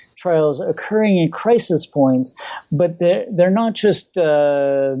trials occurring in crisis points, but they're not just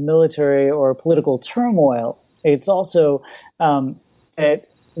military or political turmoil. It's also that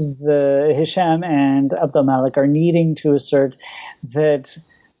the Hisham and Abd al-Malik are needing to assert that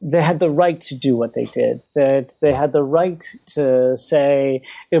they had the right to do what they did, that they had the right to say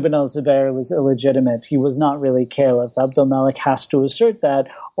Ibn al-Zubayr was illegitimate. He was not really caliph. Abd al-Malik has to assert that,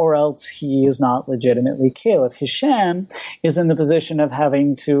 or else he is not legitimately caliph. Hisham is in the position of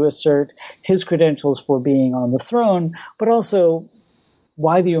having to assert his credentials for being on the throne, but also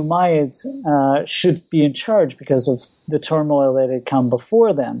why the Umayyads should be in charge because of the turmoil that had come before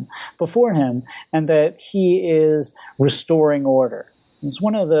him, and that he is restoring order. It's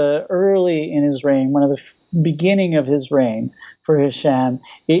one of the early in his reign, one of the beginning of his reign for Hisham.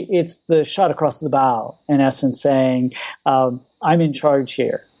 It's the shot across the bow, in essence, saying, I'm in charge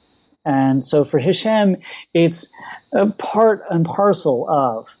here. And so for Hisham, it's a part and parcel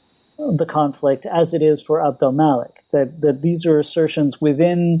of the conflict, as it is for Abd al-Malik, that these are assertions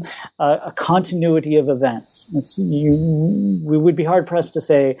within a continuity of events. We would be hard-pressed to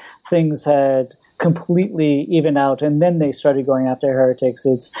say things had completely evened out and then they started going after heretics.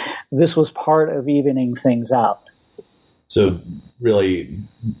 This was part of evening things out. So really,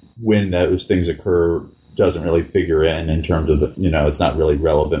 when those things occur doesn't really figure in terms of it's not really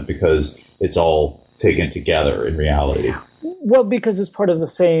relevant because it's all taken together in reality. Well, because it's part of the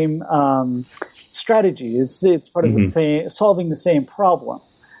same strategy. It's part of the same, solving the same problem.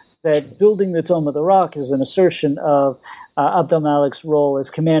 That building the Dome of the Rock is an assertion of Abd al-Malik's role as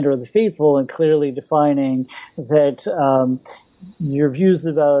commander of the faithful and clearly defining that your views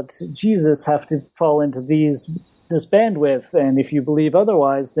about Jesus have to fall into this bandwidth, and if you believe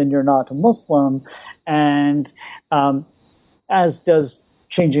otherwise, then you're not a Muslim. And as does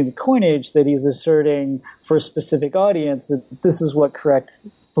changing the coinage, that he's asserting for a specific audience that this is what correct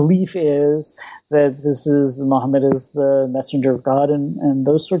belief is, that this is Muhammad is the messenger of God, and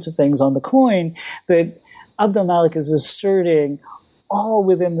those sorts of things on the coin, that Abd al-Malik is asserting all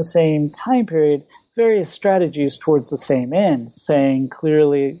within the same time period various strategies towards the same end, saying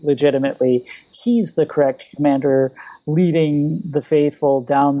clearly, legitimately, he's the correct commander leading the faithful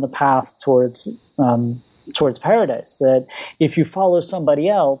down the path towards paradise. That if you follow somebody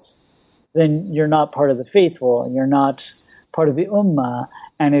else, then you're not part of the faithful, and you're not part of the ummah.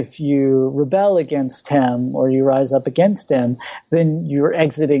 And if you rebel against him or you rise up against him, then you're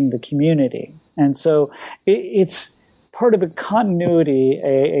exiting the community. And so it's part of a continuity,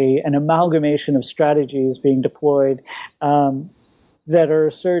 an amalgamation of strategies being deployed that are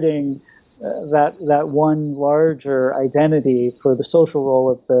asserting that one larger identity for the social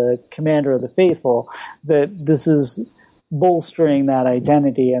role of the commander of the faithful, that this is bolstering that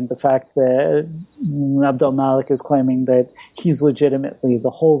identity, and the fact that Abd al-Malik is claiming that he's legitimately the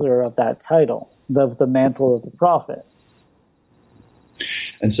holder of that title, of the mantle of the prophet.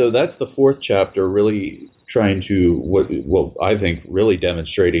 And so that's the fourth chapter, really trying to, what I think really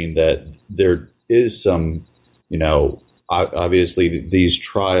demonstrating that there is some Obviously these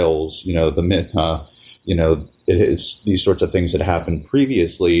trials, the Mihna, it's these sorts of things that happened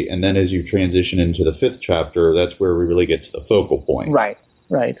previously. And then as you transition into the 5th chapter, that's where we really get to the focal point. Right.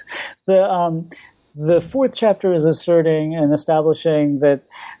 The 4th chapter is asserting and establishing that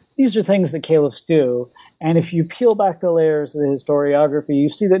these are things that caliphs do. And if you peel back the layers of the historiography, you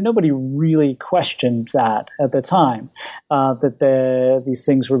see that nobody really questioned that at the time, that these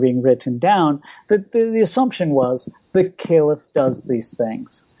things were being written down. The assumption was the caliph does these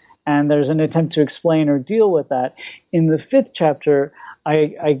things. And there's an attempt to explain or deal with that. In the 5th chapter,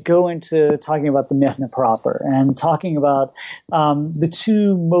 I go into talking about the Mihna proper and talking about the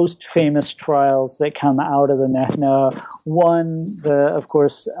 2 most famous trials that come out of the Mihna. One, of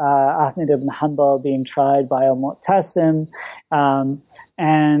course, Ahmed ibn Hanbal being tried by al-Mu'tasim,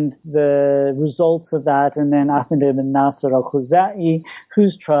 and the results of that, and then Ahmed ibn Nasr al-Khuzai,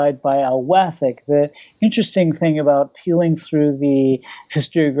 who's tried by al-Wathiq. The interesting thing about peeling through the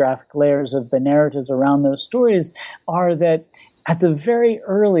historiographic layers of the narratives around those stories are that at the very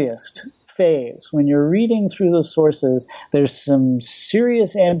earliest phase, when you're reading through the sources, there's some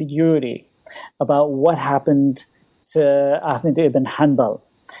serious ambiguity about what happened to Ahmed ibn Hanbal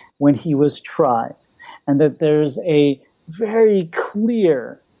when he was tried, and that there's a very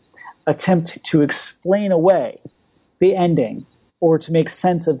clear attempt to explain away the ending or to make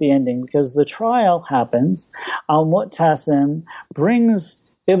sense of the ending, because the trial happens. Al-Mu'tasim brings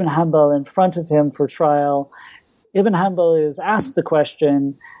Ibn Hanbal in front of him for trial. Ibn Hanbal is asked the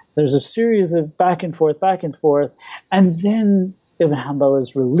question. There's a series of back and forth, and then Ibn Hanbal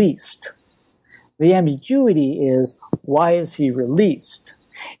is released. The ambiguity is, why is he released?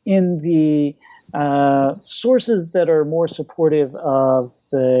 In the sources that are more supportive of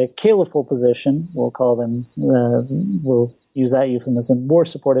the caliphal position, we'll call them, we'll use that euphemism, more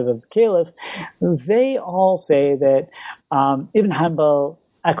supportive of the caliph, they all say that Ibn Hanbal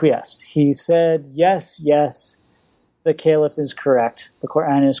acquiesced. He said, yes, the caliph is correct. The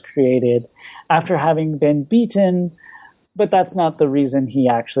Quran is created after having been beaten, but that's not the reason he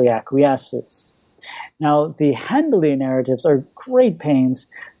actually acquiesces. Now, the Hanbali narratives are great pains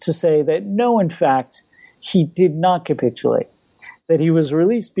to say that no, in fact, he did not capitulate, that he was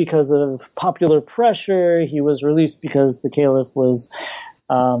released because of popular pressure, he was released because the caliph was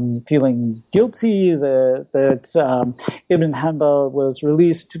feeling guilty, that Ibn Hanbal was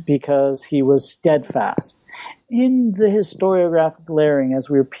released because he was steadfast. In the historiographic layering, as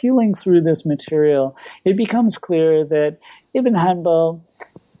we're peeling through this material, it becomes clear that Ibn Hanbal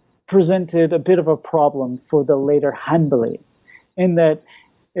presented a bit of a problem for the later Hanbali, in that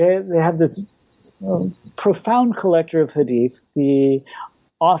they have this profound collector of hadith, the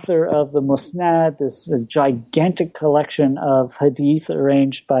author of the Musnad, this gigantic collection of hadith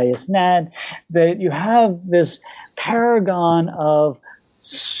arranged by isnad, that you have this paragon of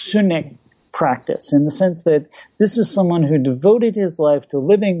Sunni practice, in the sense that this is someone who devoted his life to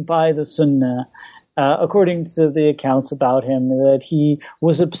living by the Sunnah, according to the accounts about him, that he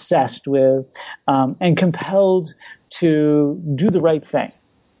was obsessed with and compelled to do the right thing,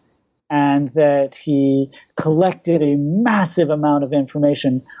 and that he collected a massive amount of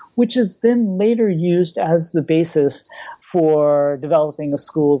information, which is then later used as the basis for developing a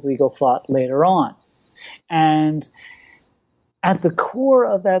school of legal thought later on. And at the core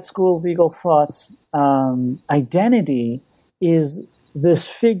of that school of legal thought's identity is this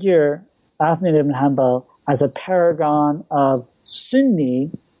figure, Ahmed ibn Hanbal, as a paragon of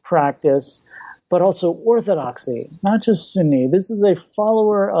Sunni practice, but also orthodoxy, not just Sunni. This is a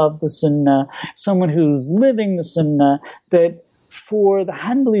follower of the Sunnah, someone who's living the Sunnah, that for the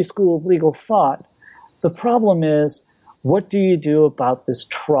Hanbali school of legal thought, the problem is, what do you do about this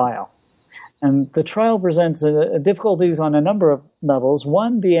trial? And the trial presents difficulties on a number of levels.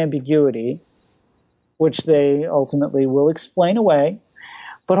 One, the ambiguity, which they ultimately will explain away.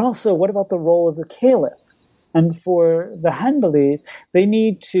 But also, what about the role of the caliph? And for the Hanbali, they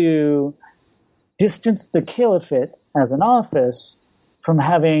need to distance the caliphate as an office from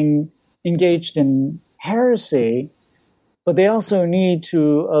having engaged in heresy, but they also need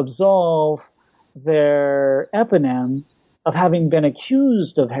to absolve their eponym of having been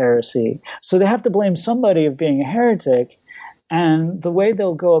accused of heresy. So they have to blame somebody of being a heretic, and the way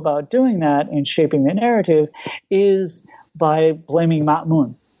they'll go about doing that in shaping the narrative is by blaming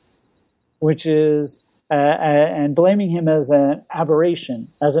Ma'mun, which is and blaming him as an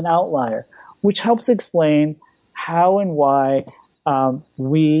aberration, as an outlier, which helps explain how and why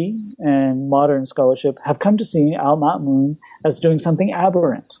we and modern scholarship have come to see al-Ma'mun as doing something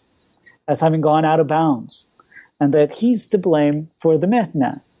aberrant, as having gone out of bounds, and that he's to blame for the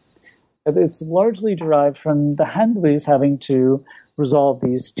Mihna. It's largely derived from the Hanbalis having to resolve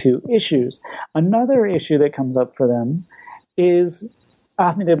these two issues. Another issue that comes up for them is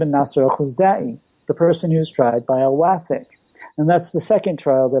Ahmed ibn Nasr al-Khuzai, the person who's tried by al-Wathiq. And that's the second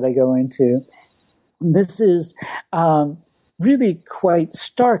trial that I go into. This is really quite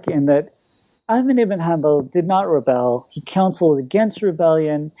stark in that Ahmed ibn Hanbal did not rebel. He counseled against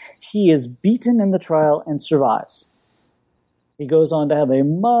rebellion. He is beaten in the trial and survives. He goes on to have a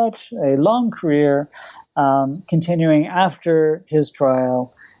long career, continuing after his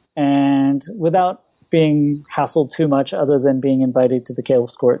trial, and without being hassled too much other than being invited to the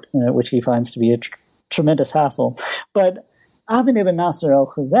caliph's court, which he finds to be a tremendous hassle. But Ahmed ibn Nasr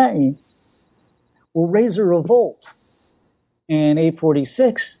al-Khuzai will raise a revolt in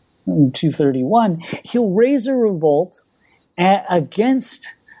 846, 231. He'll raise a revolt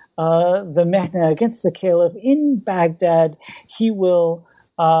against the Mehna, against the caliph in Baghdad. He will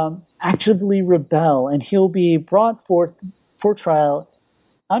actively rebel, and he'll be brought forth for trial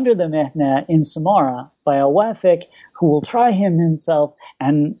under the Mehna in Samarra by al-Wathiq, who will try him himself,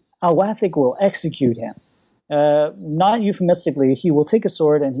 and al-Wathiq will execute him. Not euphemistically, he will take a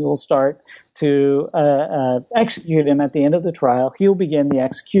sword and he will start to execute him at the end of the trial. He'll begin the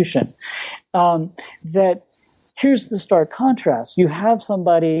execution. Here's the stark contrast. You have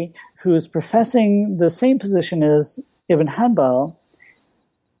somebody who is professing the same position as Ibn Hanbal,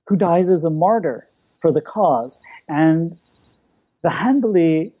 who dies as a martyr for the cause. And the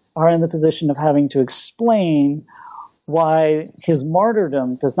Hanbali are in the position of having to explain why his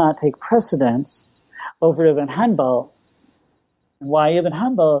martyrdom does not take precedence over Ibn Hanbal, and why Ibn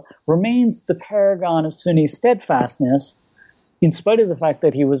Hanbal remains the paragon of Sunni steadfastness, in spite of the fact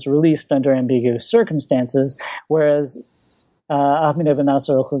that he was released under ambiguous circumstances, whereas Ahmed ibn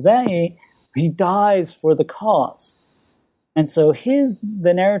Nasr al-Khuzai, he dies for the cause. And so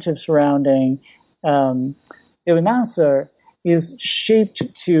the narrative surrounding Ibn Nasr is shaped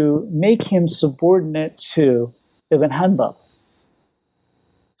to make him subordinate to Ibn Hanbal,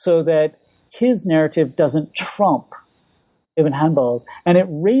 so that his narrative doesn't trump Ibn Hanbal's, and it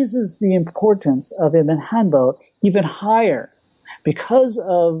raises the importance of Ibn Hanbal even higher. Because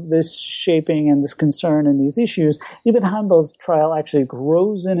of this shaping and this concern and these issues, Ibn Hanbal's trial actually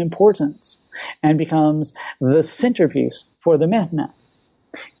grows in importance and becomes the centerpiece for the Mihna,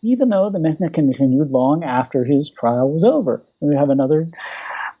 even though the Mihna continued long after his trial was over. We have another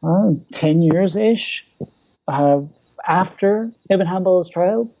 10 years-ish after Ibn Hanbal's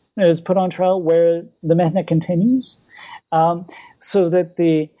trial is put on trial, where the Mihna continues, so that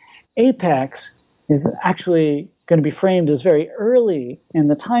the apex is actually going to be framed as very early in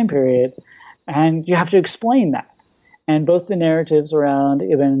the time period, and you have to explain that. And both the narratives around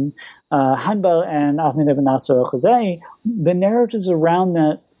Ibn Hanbal and Ahmed ibn Nasr al-Khuzai, the narratives around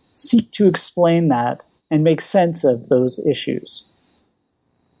that seek to explain that and make sense of those issues.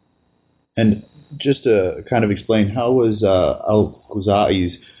 And just to kind of explain, how was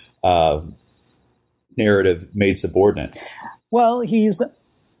al-Khuzai's narrative made subordinate? Well, he's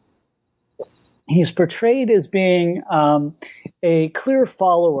portrayed as being a clear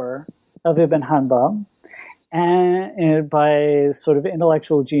follower of Ibn Hanbal, and by sort of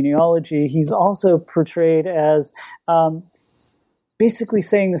intellectual genealogy, he's also portrayed as basically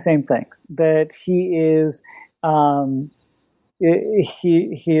saying the same thing, that he is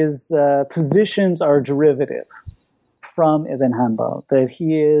his positions are derivative from Ibn Hanbal, that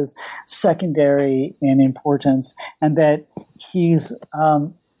he is secondary in importance, and that he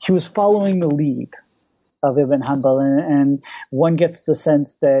was following the lead of Ibn Hanbal, and one gets the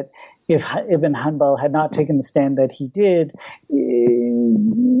sense that if Ibn Hanbal had not taken the stand that he did,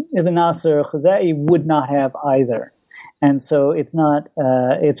 Ibn Nasr al-Khuzai would not have either. And so it's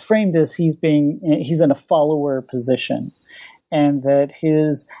framed as he's in a follower position, and that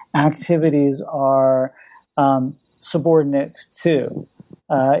his activities are subordinate to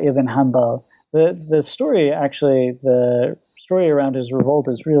Ibn Hanbal. The story around his revolt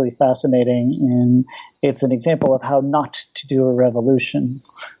is really fascinating, and it's an example of how not to do a revolution.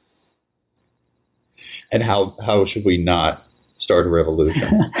 And how should we not start a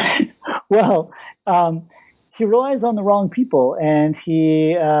revolution? Well, he relies on the wrong people, and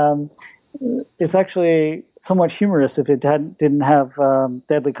it's actually somewhat humorous if it didn't have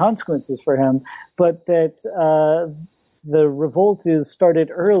deadly consequences for him, but that the revolt is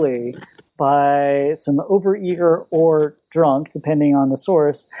started early by some overeager or drunk, depending on the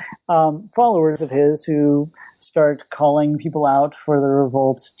source, followers of his who start calling people out for the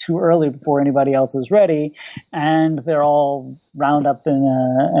revolt too early before anybody else is ready, and they're all caught up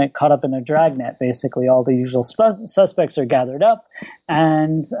in a dragnet. Basically, all the usual suspects are gathered up,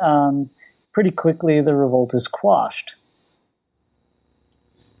 and pretty quickly the revolt is quashed.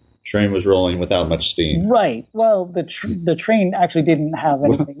 Train was rolling without much steam. Right. Well, the train actually didn't have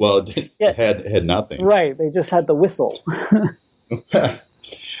anything. Well, it had nothing. Right. They just had the whistle.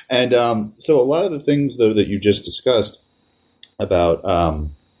 And so a lot of the things, though, that you just discussed about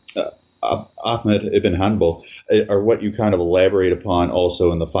Ahmed ibn Hanbal are what you kind of elaborate upon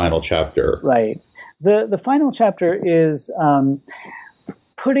also in the final chapter. Right. The final chapter is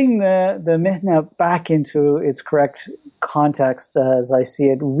putting the Mihna back into its correct context, as I see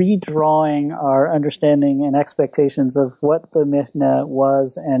it, redrawing our understanding and expectations of what the Mihna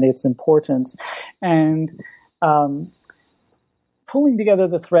was and its importance, and pulling together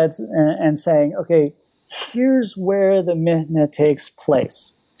the threads and saying, okay, here's where the Mihna takes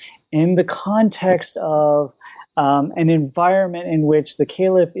place in the context of an environment in which the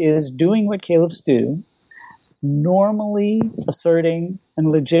caliph is doing what caliphs do, normally asserting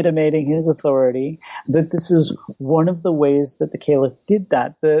and legitimating his authority, that this is one of the ways that the caliph did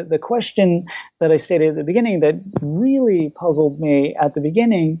that. The question that I stated at the beginning that really puzzled me at the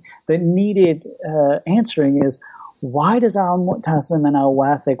beginning that needed answering is, why does Al-Mu'tasim and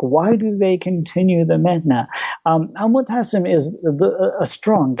Al-Wathiq, why do they continue the Mihna? Al-Mu'tasim is a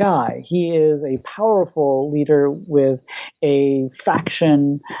strong guy. He is a powerful leader with a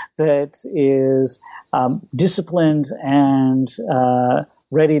faction that is disciplined and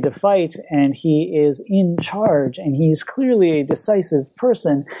ready to fight, and he is in charge, and he's clearly a decisive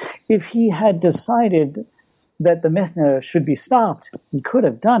person. If he had decided that the Mihna should be stopped, he could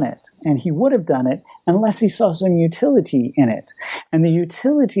have done it, and he would have done it unless he saw some utility in it. And the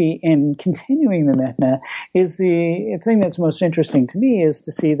utility in continuing the Mihna is the thing that's most interesting to me, is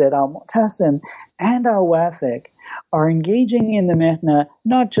to see that Al-Mu'tasim and Al-Wathiq are engaging in the Mihna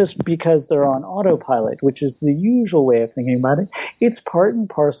not just because they're on autopilot, which is the usual way of thinking about it. It's part and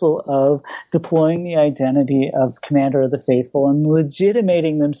parcel of deploying the identity of Commander of the Faithful and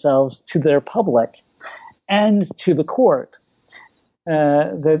legitimating themselves to their public and to the court,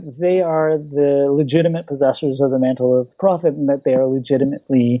 that they are the legitimate possessors of the mantle of the Prophet, and that they are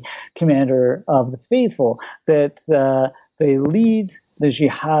legitimately Commander of the Faithful, that they lead the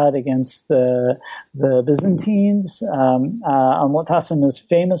jihad against the Byzantines. Al-Mu'tasim is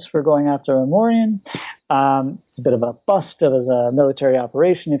famous for going after Amorian. It's a bit of a bust as a military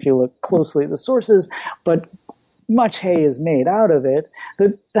operation if you look closely at the sources, but much hay is made out of it.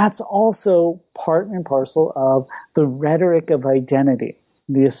 That's also part and parcel of the rhetoric of identity,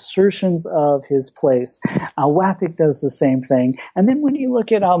 the assertions of his place. Al-Wathiq does the same thing. And then when you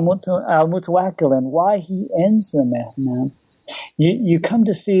look at Al-Mutawakkil and why he ends the Mihna, you come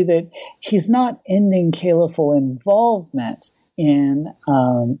to see that he's not ending caliphal involvement in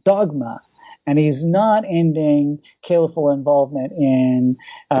dogma, and he's not ending caliphal involvement in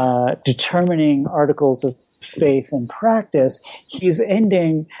determining articles of faith and practice. He's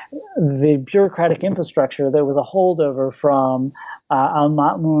ending the bureaucratic infrastructure that was a holdover from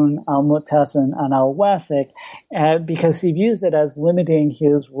Al-Ma'mun, Al-Mu'tasim, and Al-Wathiq, because he views it as limiting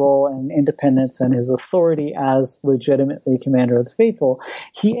his role and independence and his authority as legitimately Commander of the Faithful.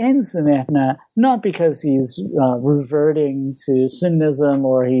 He ends the Mihna not because he's reverting to Sunnism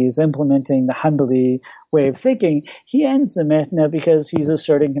or he's implementing the Hanbali way of thinking. He ends the Mihna because he's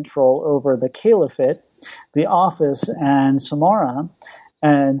asserting control over the caliphate, the office, and Samarra,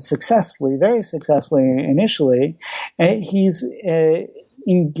 and very successfully initially. He's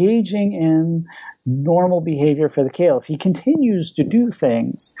engaging in normal behavior for the caliph. He continues to do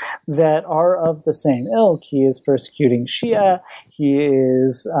things that are of the same ilk. He is persecuting Shia. He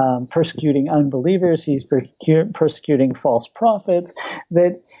is persecuting unbelievers. He's persecuting false prophets.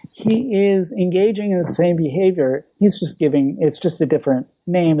 That he is engaging in the same behavior. It's just a different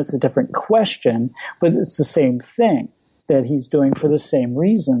name. It's a different question, but it's the same thing that he's doing for the same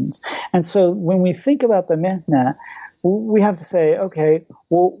reasons. And so when we think about the Mihna, we have to say, okay,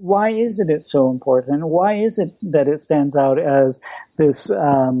 well, why is it so important? Why is it that it stands out as this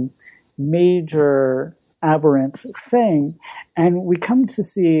major aberrant thing? And we come to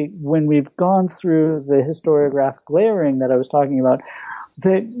see, when we've gone through the historiographic layering that I was talking about,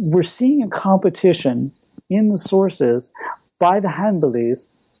 that we're seeing a competition in the sources by the Hanbalis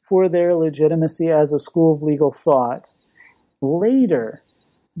for their legitimacy as a school of legal thought. Later,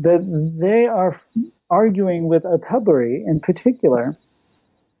 that they are arguing with At-Tabari in particular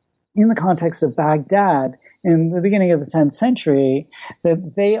in the context of Baghdad in the beginning of the 10th century,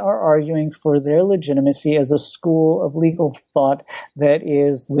 that they are arguing for their legitimacy as a school of legal thought that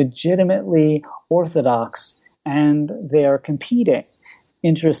is legitimately orthodox, and they are competing.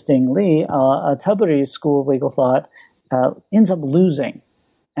 Interestingly, At-Tabari's school of legal thought ends up losing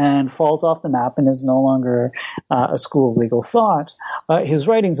and falls off the map and is no longer a school of legal thought. His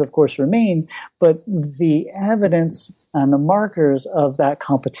writings, of course, remain, but the evidence and the markers of that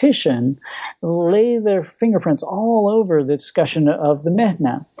competition lay their fingerprints all over the discussion of the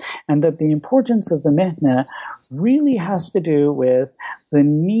Mihna, and that the importance of the Mihna really has to do with the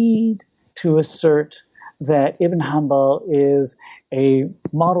need to assert that Ibn Hanbal is a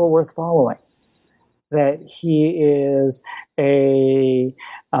model worth following, that he is a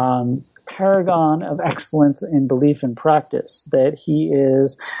paragon of excellence in belief and practice, that he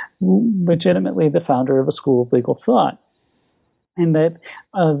is legitimately the founder of a school of legal thought, and that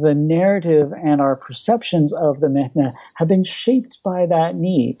the narrative and our perceptions of the Mihna have been shaped by that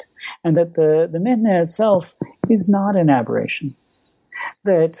need, and that the Mihna itself is not an aberration,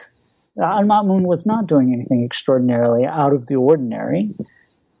 that Al-Ma'mun was not doing anything extraordinarily out of the ordinary.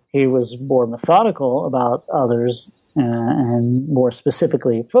 He was more methodical about others and more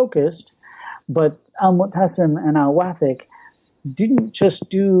specifically focused, but Al-Mu'tasim and Al-Wathiq didn't just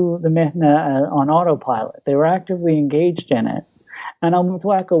do the Mihna on autopilot. They were actively engaged in it. And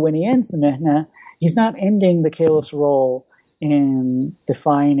Al-Mutawakkil, when he ends the Mihna, he's not ending the caliph's role in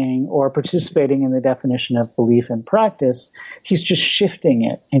defining or participating in the definition of belief and practice. He's just shifting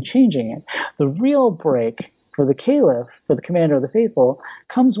it and changing it. The real break for the caliph, for the commander of the faithful,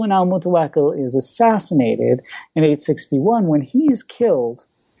 comes when Al-Mutawakkil is assassinated in 861. When he's killed,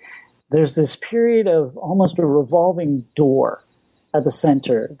 there's this period of almost a revolving door at the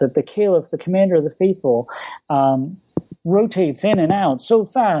center that the caliph, the commander of the faithful, rotates in and out so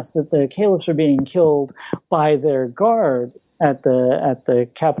fast that the caliphs are being killed by their guard at the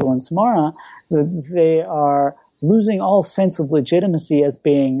capital in Samarra. They are losing all sense of legitimacy as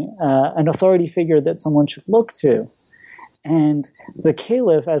being an authority figure that someone should look to. And the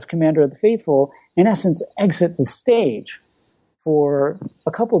caliph, as commander of the faithful, in essence exits the stage for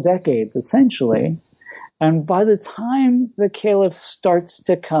a couple decades, essentially. And by the time the caliph starts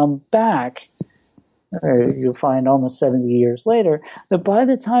to come back, you'll find almost 70 years later, that by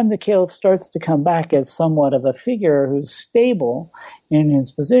the time the caliph starts to come back as somewhat of a figure who's stable in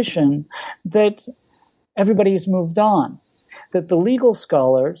his position, that everybody's moved on, that the legal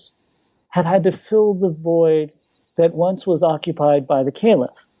scholars have had to fill the void that once was occupied by the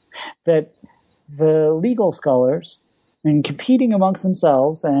caliph, that the legal scholars, in competing amongst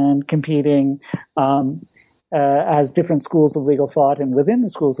themselves and competing as different schools of legal thought and within the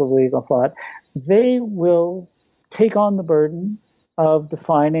schools of legal thought, they will take on the burden of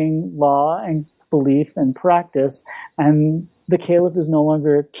defining law and belief and practice, and the caliph is no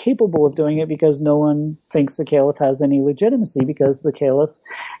longer capable of doing it because no one thinks the caliph has any legitimacy, because the caliph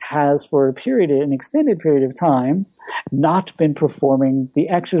has, for an extended period of time, not been performing the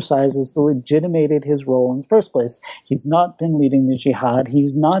exercises that legitimated his role in the first place. He's not been leading the jihad.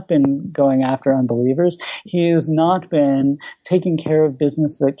 He's not been going after unbelievers. He has not been taking care of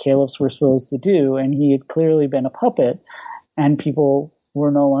business that caliphs were supposed to do, and he had clearly been a puppet, and people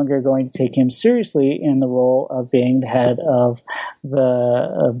were no longer going to take him seriously in the role of being the head of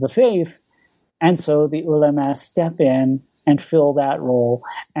the faith. And so the ulama step in and fill that role.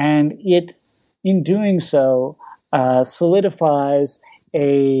 And it, in doing so, solidifies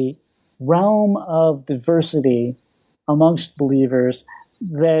a realm of diversity amongst believers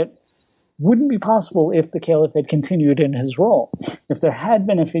that wouldn't be possible if the caliph had continued in his role. If there had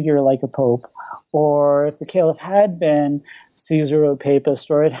been a figure like a pope, or if the caliph had been Caesar or papist,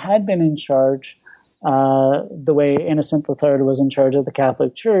 or it had been in charge the way Innocent III was in charge of the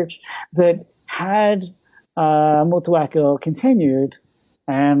Catholic Church, that had Mutawakkil continued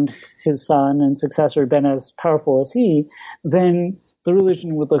and his son and successor been as powerful as he, then the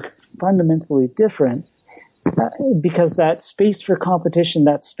religion would look fundamentally different, because that space for competition,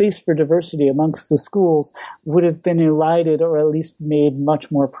 that space for diversity amongst the schools would have been elided, or at least made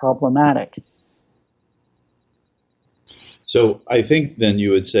much more problematic. So I think then you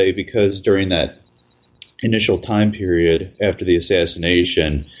would say, because during that initial time period after the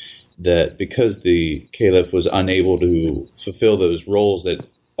assassination, that because the caliph was unable to fulfill those roles that,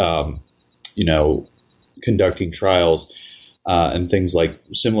 conducting trials and things like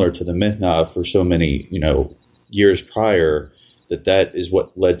similar to the Mihna for so many, years prior, that is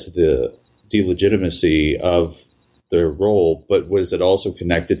what led to the delegitimacy of their role, but was it also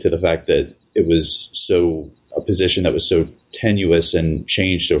connected to the fact that it was a position that was so tenuous and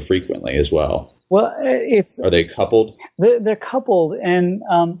changed so frequently as well? Well, are they coupled? They're coupled, and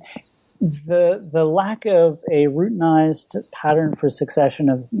the lack of a routinized pattern for succession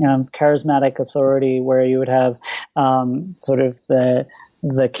of charismatic authority, where you would have sort of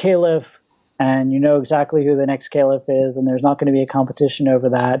the caliph, and you know exactly who the next caliph is, and there's not going to be a competition over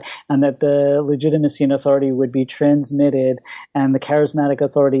that, and that the legitimacy and authority would be transmitted, and the charismatic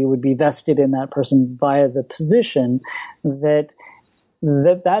authority would be vested in that person via the position,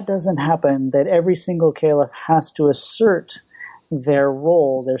 that doesn't happen, that every single caliph has to assert their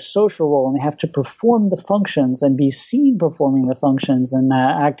role, their social role, and they have to perform the functions and be seen performing the functions and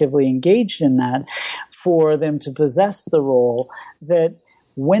actively engaged in that for them to possess the role, that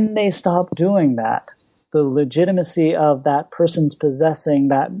when they stop doing that, the legitimacy of that person's possessing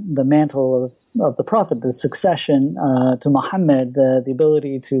the mantle of the prophet, the succession to Muhammad, the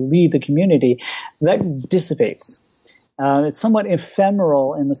ability to lead the community, that dissipates. It's somewhat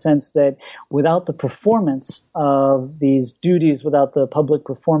ephemeral in the sense that without the performance of these duties, without the public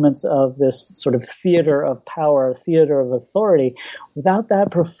performance of this sort of theater of power, theater of authority, without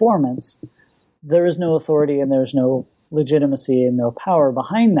that performance, there is no authority and there's no legitimacy and no power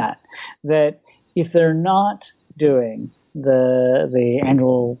behind that. That if they're not doing the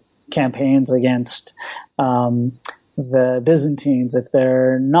annual campaigns against the Byzantines, if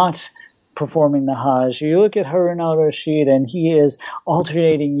they're not performing the Hajj. You look at Harun al-Rashid, and he is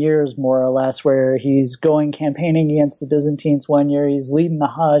alternating years more or less, where he's going campaigning against the Byzantines one year, he's leading the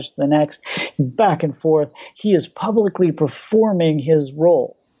Hajj the next, he's back and forth. He is publicly performing his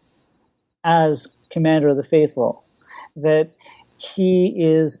role as commander of the faithful, that he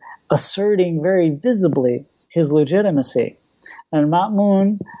is asserting very visibly his legitimacy. And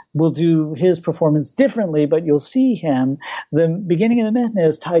Ma'mun will do his performance differently, but you'll see him. The beginning of the Mihna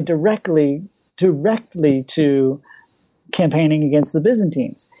is tied directly to campaigning against the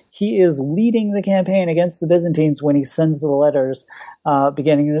Byzantines. He is leading the campaign against the Byzantines when he sends the letters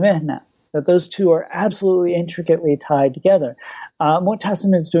beginning of the Mihna. That those two are absolutely intricately tied together.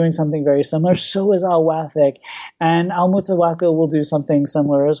 Mu'tasim is doing something very similar, so is Al-Wathiq, and Al-Mutawakkil will do something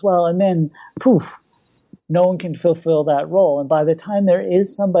similar as well, and then, poof, no one can fulfill that role. And by the time there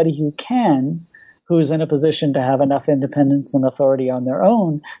is somebody who's in a position to have enough independence and authority on their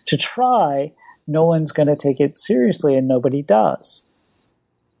own to try, no one's going to take it seriously, and nobody does.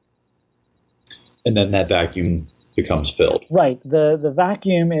 And then that vacuum becomes filled. Right. The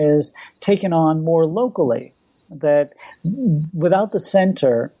vacuum is taken on more locally, that without the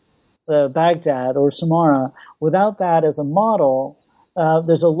center, Baghdad or Samarra, without that as a model,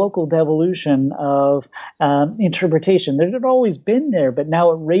 there's a local devolution of interpretation. There had always been there, but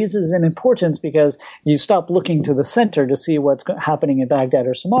now it raises in importance because you stop looking to the center to see what's happening in Baghdad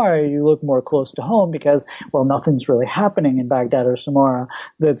or Samarra. You look more close to home because, well, nothing's really happening in Baghdad or Samarra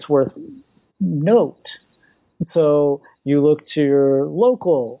that's worth note. So you look to your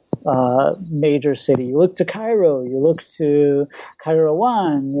local major city. You look to Cairo. You look to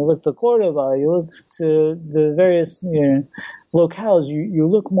Kairouan. You look to Cordoba. You look to the various locales. You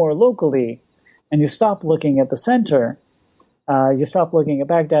look more locally, and you stop looking at the center. You stop looking at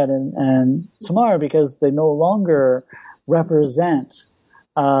Baghdad and Samarra because they no longer represent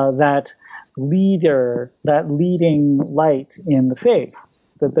that leader, that leading light in the faith.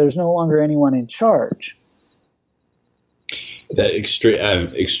 That there's no longer anyone in charge. That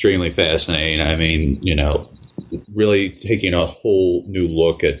extremely fascinating. I mean, really taking a whole new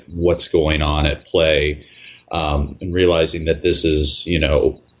look at what's going on at play, and realizing that this is,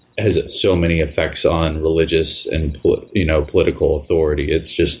 has so many effects on religious and political authority.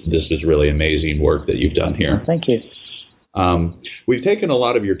 This was really amazing work that you've done here. Thank you. We've taken a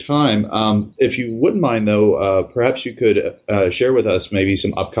lot of your time. If you wouldn't mind, though, perhaps you could share with us maybe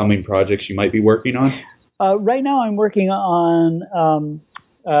some upcoming projects you might be working on. Right now I'm working on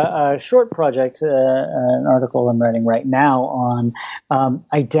a short project, an article I'm writing right now on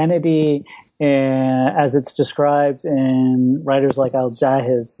identity as it's described in writers like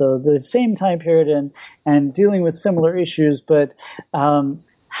Al-Jahiz. So the same time period and dealing with similar issues, but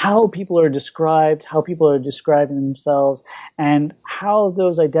how people are described, how people are describing themselves, and how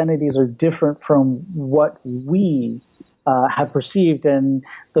those identities are different from what we have perceived, and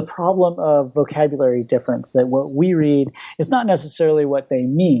the problem of vocabulary difference, that what we read is not necessarily what they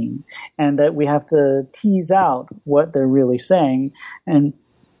mean, and that we have to tease out what they're really saying. And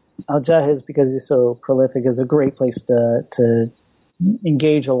Al-Jahiz, because he's so prolific, is a great place to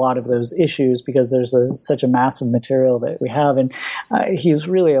engage a lot of those issues because there's such a massive material that we have, and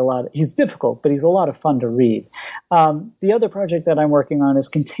he's difficult, but he's a lot of fun to read. The other project that I'm working on is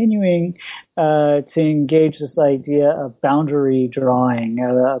continuing to engage this idea of boundary drawing,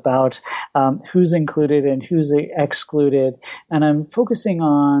 about who's included and who's excluded, and I'm focusing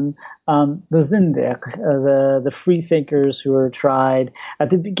on the Zindiq, the free thinkers who were tried at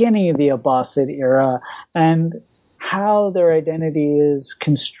the beginning of the Abbasid era, and how their identity is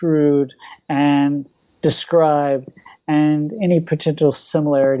construed and described, and any potential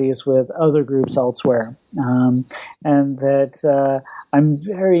similarities with other groups elsewhere. And that I'm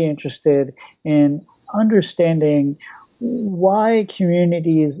very interested in understanding why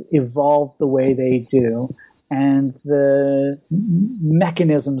communities evolve the way they do and the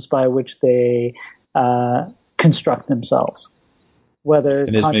mechanisms by which they construct themselves, whether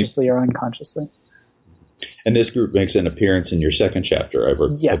consciously or unconsciously. And this group makes an appearance in your second chapter,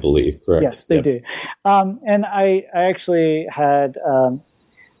 I believe, correct? Yes, they do. And I actually had,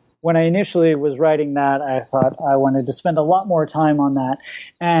 when I initially was writing that, I thought I wanted to spend a lot more time on that,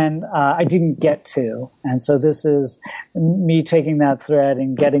 and I didn't get to. And so this is me taking that thread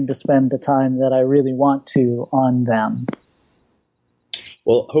and getting to spend the time that I really want to on them.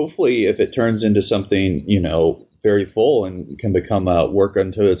 Well, hopefully if it turns into something, very full and can become a work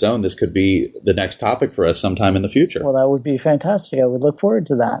unto its own, this could be the next topic for us sometime in the future. Well, that would be fantastic. I would look forward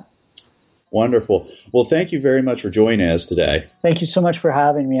to that. Wonderful. Well, thank you very much for joining us today. Thank you so much for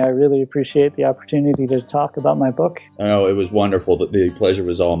having me. I really appreciate the opportunity to talk about my book. Oh, it was wonderful. The pleasure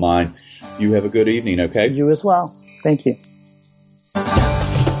was all mine. You have a good evening, okay? You as well. Thank you.